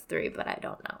 2 out of 3, but I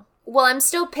don't know. Well, I'm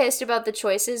still pissed about the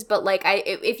choices, but like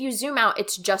if you zoom out,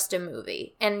 it's just a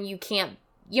movie, and you can't,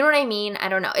 you know what I mean? I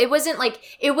don't know. It wasn't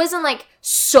like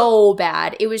so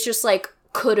bad. It was just like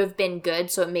could have been good,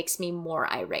 so it makes me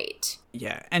more irate.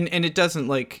 Yeah, and it doesn't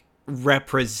like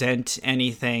represent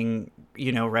anything,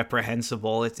 you know,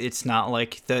 reprehensible. It's not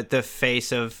like the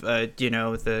face of you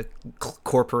know, the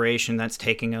corporation that's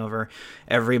taking over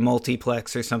every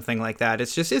multiplex or something like that.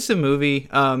 It's a movie.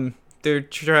 They're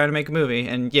trying to make a movie,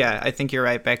 and yeah, I think you're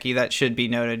right, Becky. That should be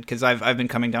noted because I've been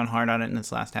coming down hard on it in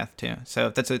this last half too. So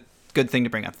that's a good thing to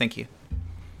bring up. Thank you.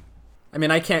 I mean,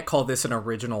 I can't call this an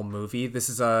original movie. This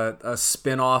is a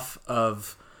spin-off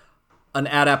of an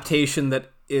adaptation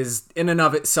that is in and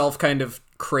of itself kind of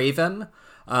craven,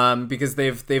 because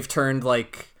they've turned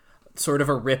like sort of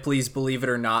a Ripley's Believe It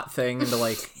or Not thing into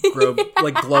like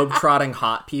like globe-trotting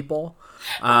hot people.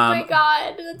 Oh my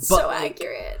god, that's so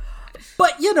accurate.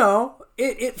 But you know,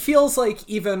 it feels like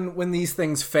even when these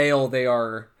things fail, they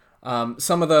are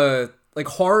some of the like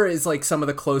horror is like some of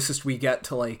the closest we get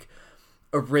to like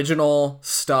original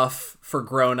stuff for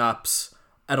grown-ups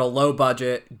at a low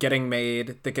budget getting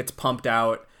made that gets pumped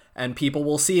out, and people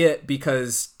will see it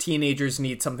because teenagers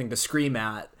need something to scream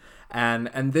at,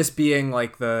 And this being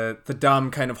like the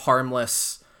dumb kind of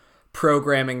harmless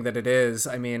programming that it is,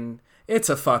 I mean, it's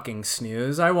a fucking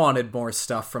snooze. I wanted more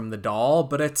stuff from the doll,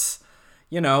 but it's,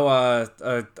 you know,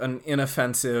 an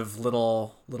inoffensive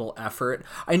little effort.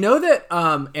 I know that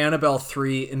Annabelle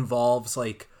 3 involves,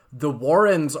 like, the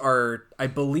Warrens are, I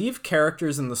believe,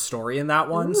 characters in the story in that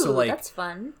one. Ooh, so, like, that's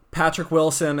fun. Patrick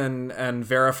Wilson and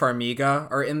Vera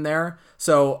Farmiga are in there.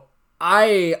 So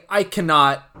I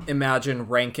cannot imagine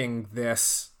ranking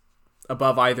this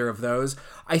above either of those.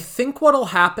 I think what'll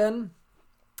happen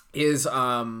is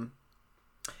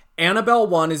Annabelle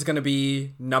 1 is going to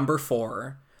be number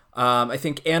 4. I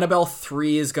think Annabelle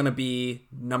 3 is going to be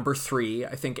number 3.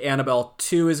 I think Annabelle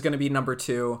 2 is going to be number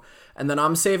 2. And then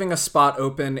I'm saving a spot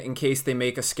open in case they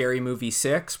make a Scary Movie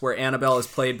 6 where Annabelle is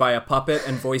played by a puppet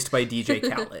and voiced by DJ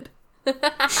Khaled.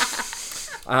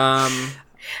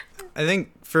 I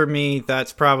think for me,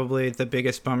 that's probably the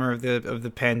biggest bummer of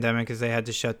the pandemic is they had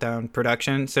to shut down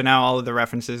production. So now all of the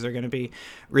references are going to be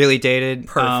really dated.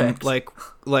 Perfect.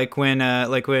 Like when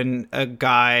a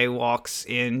guy walks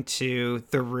into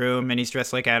the room and he's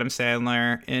dressed like Adam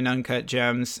Sandler in Uncut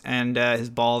Gems and his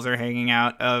balls are hanging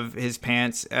out of his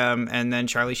pants. And then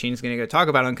Charlie Sheen's going to go talk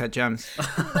about Uncut Gems.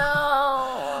 No.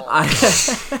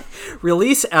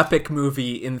 Release Epic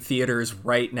Movie in theaters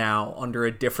right now under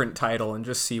a different title and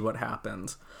just see what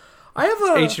happens. I have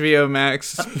a HBO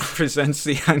Max presents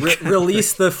the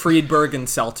release the Friedberg and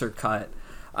Seltzer cut.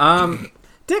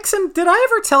 Dixon, did I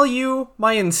ever tell you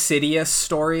my Insidious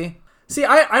story? See,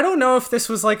 I don't know if this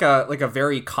was like a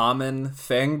very common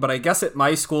thing, but I guess at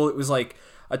my school it was like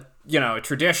a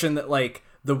tradition that like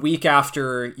the week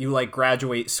after you like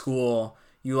graduate school,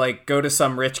 you like go to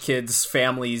some rich kid's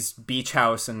family's beach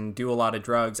house and do a lot of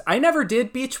drugs. I never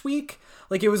did beach week.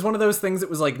 Like it was one of those things that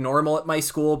was like normal at my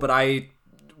school, but I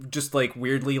just like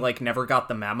weirdly like never got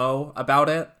the memo about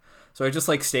it. So I just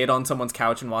like stayed on someone's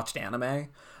couch and watched anime.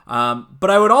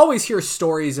 But I would always hear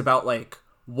stories about like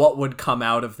what would come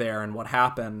out of there and what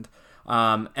happened.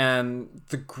 And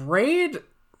the grade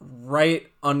right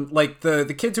on like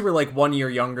the kids who were like 1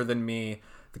 year younger than me,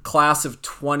 the class of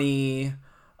 2011,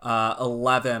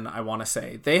 I want to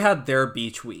say, they had their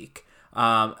beach week.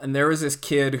 And there was this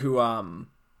kid who I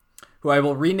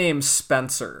will rename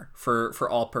Spencer for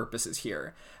all purposes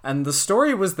here. And the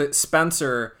story was that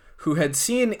Spencer, who had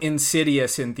seen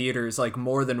Insidious in theaters like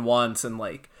more than once and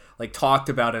like talked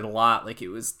about it a lot, like it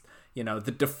was, you know,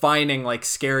 the defining like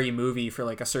scary movie for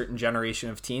like a certain generation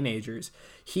of teenagers.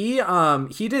 He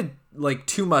did like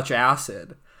too much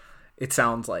acid, it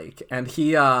sounds like, and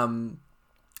he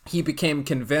became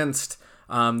convinced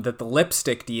that the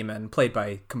lipstick demon, played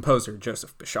by composer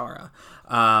Joseph Bishara,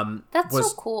 That's so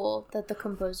cool that the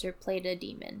composer played a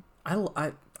demon. I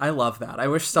love that. I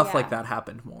wish stuff like that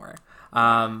happened more.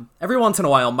 Every once in a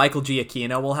while, Michael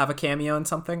Giacchino will have a cameo in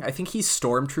something. I think he's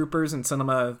Stormtroopers in some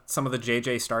of the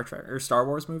JJ Star Trek or Star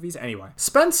Wars movies. Anyway,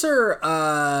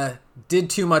 Spencer did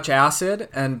too much acid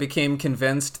and became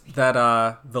convinced that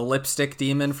the lipstick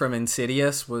demon from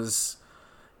Insidious was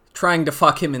trying to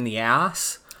fuck him in the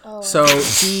ass. Oh. So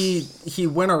he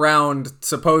went around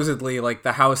supposedly like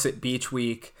the house at Beach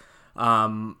Week.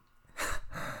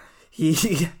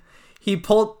 He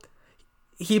pulled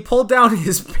down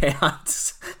his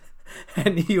pants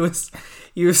and he was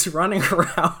running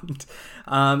around.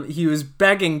 He was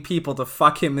begging people to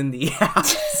fuck him in the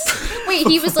ass. Wait,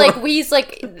 he's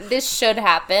like, this should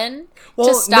happen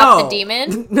to stop the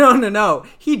demon? No.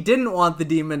 He didn't want the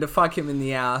demon to fuck him in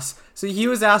the ass. So he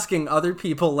was asking other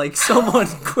people, like, someone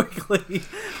quickly,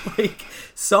 like,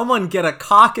 someone get a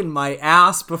cock in my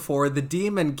ass before the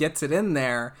demon gets it in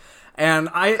there. And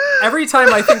every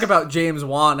time I think about James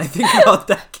Wan, I think about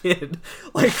that kid,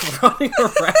 like, running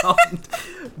around,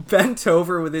 bent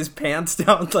over with his pants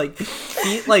down, like,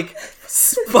 feet, like,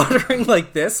 sputtering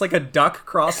like this, like a duck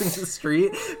crossing the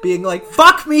street, being like,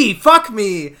 fuck me,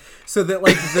 so that,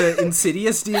 like, the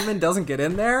Insidious demon doesn't get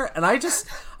in there. And I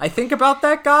think about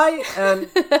that guy, and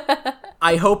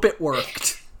I hope it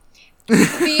worked.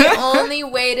 The only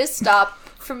way to stop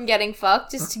from getting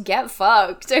fucked is to get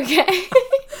fucked, okay?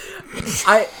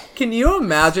 Can you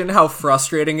imagine how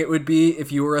frustrating it would be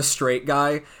if you were a straight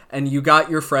guy and you got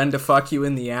your friend to fuck you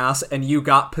in the ass and you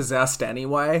got possessed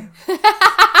anyway? I'd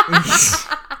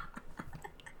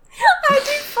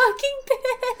be fucking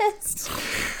pissed.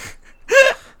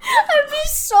 I'd be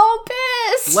so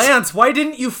pissed. Lance, why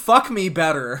didn't you fuck me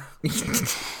better?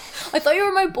 I thought you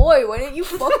were my boy. Why didn't you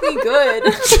fuck me good?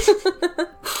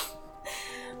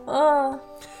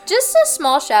 Just a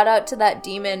small shout out to that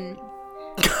demon.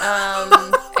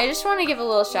 I just want to give a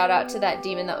little shout out to that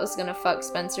demon that was gonna fuck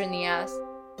Spencer in the ass.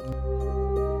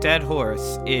 Dead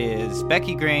Horse is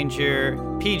Becky Granger,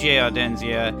 PJ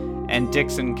Audenzia, and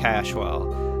Dixon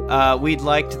Cashwell. We'd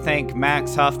like to thank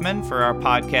Max Huffman for our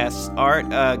podcast's art.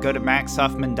 Go to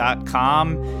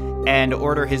maxhuffman.com and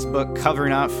order his book, Cover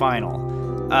Not Final.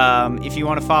 If you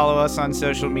want to follow us on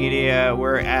social media,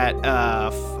 we're at,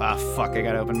 I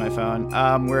gotta open my phone.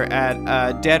 We're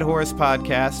at Dead Horse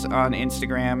Podcast on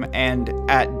Instagram and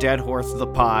at Dead Horse the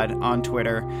Pod on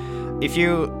Twitter. If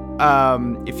you're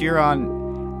on,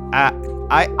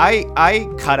 I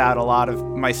cut out a lot of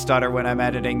my stutter when I'm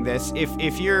editing this.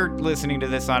 If you're listening to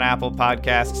this on Apple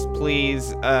Podcasts,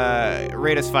 please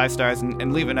rate us 5 stars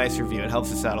and leave a nice review. It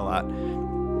helps us out a lot.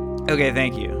 Okay,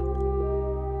 thank you.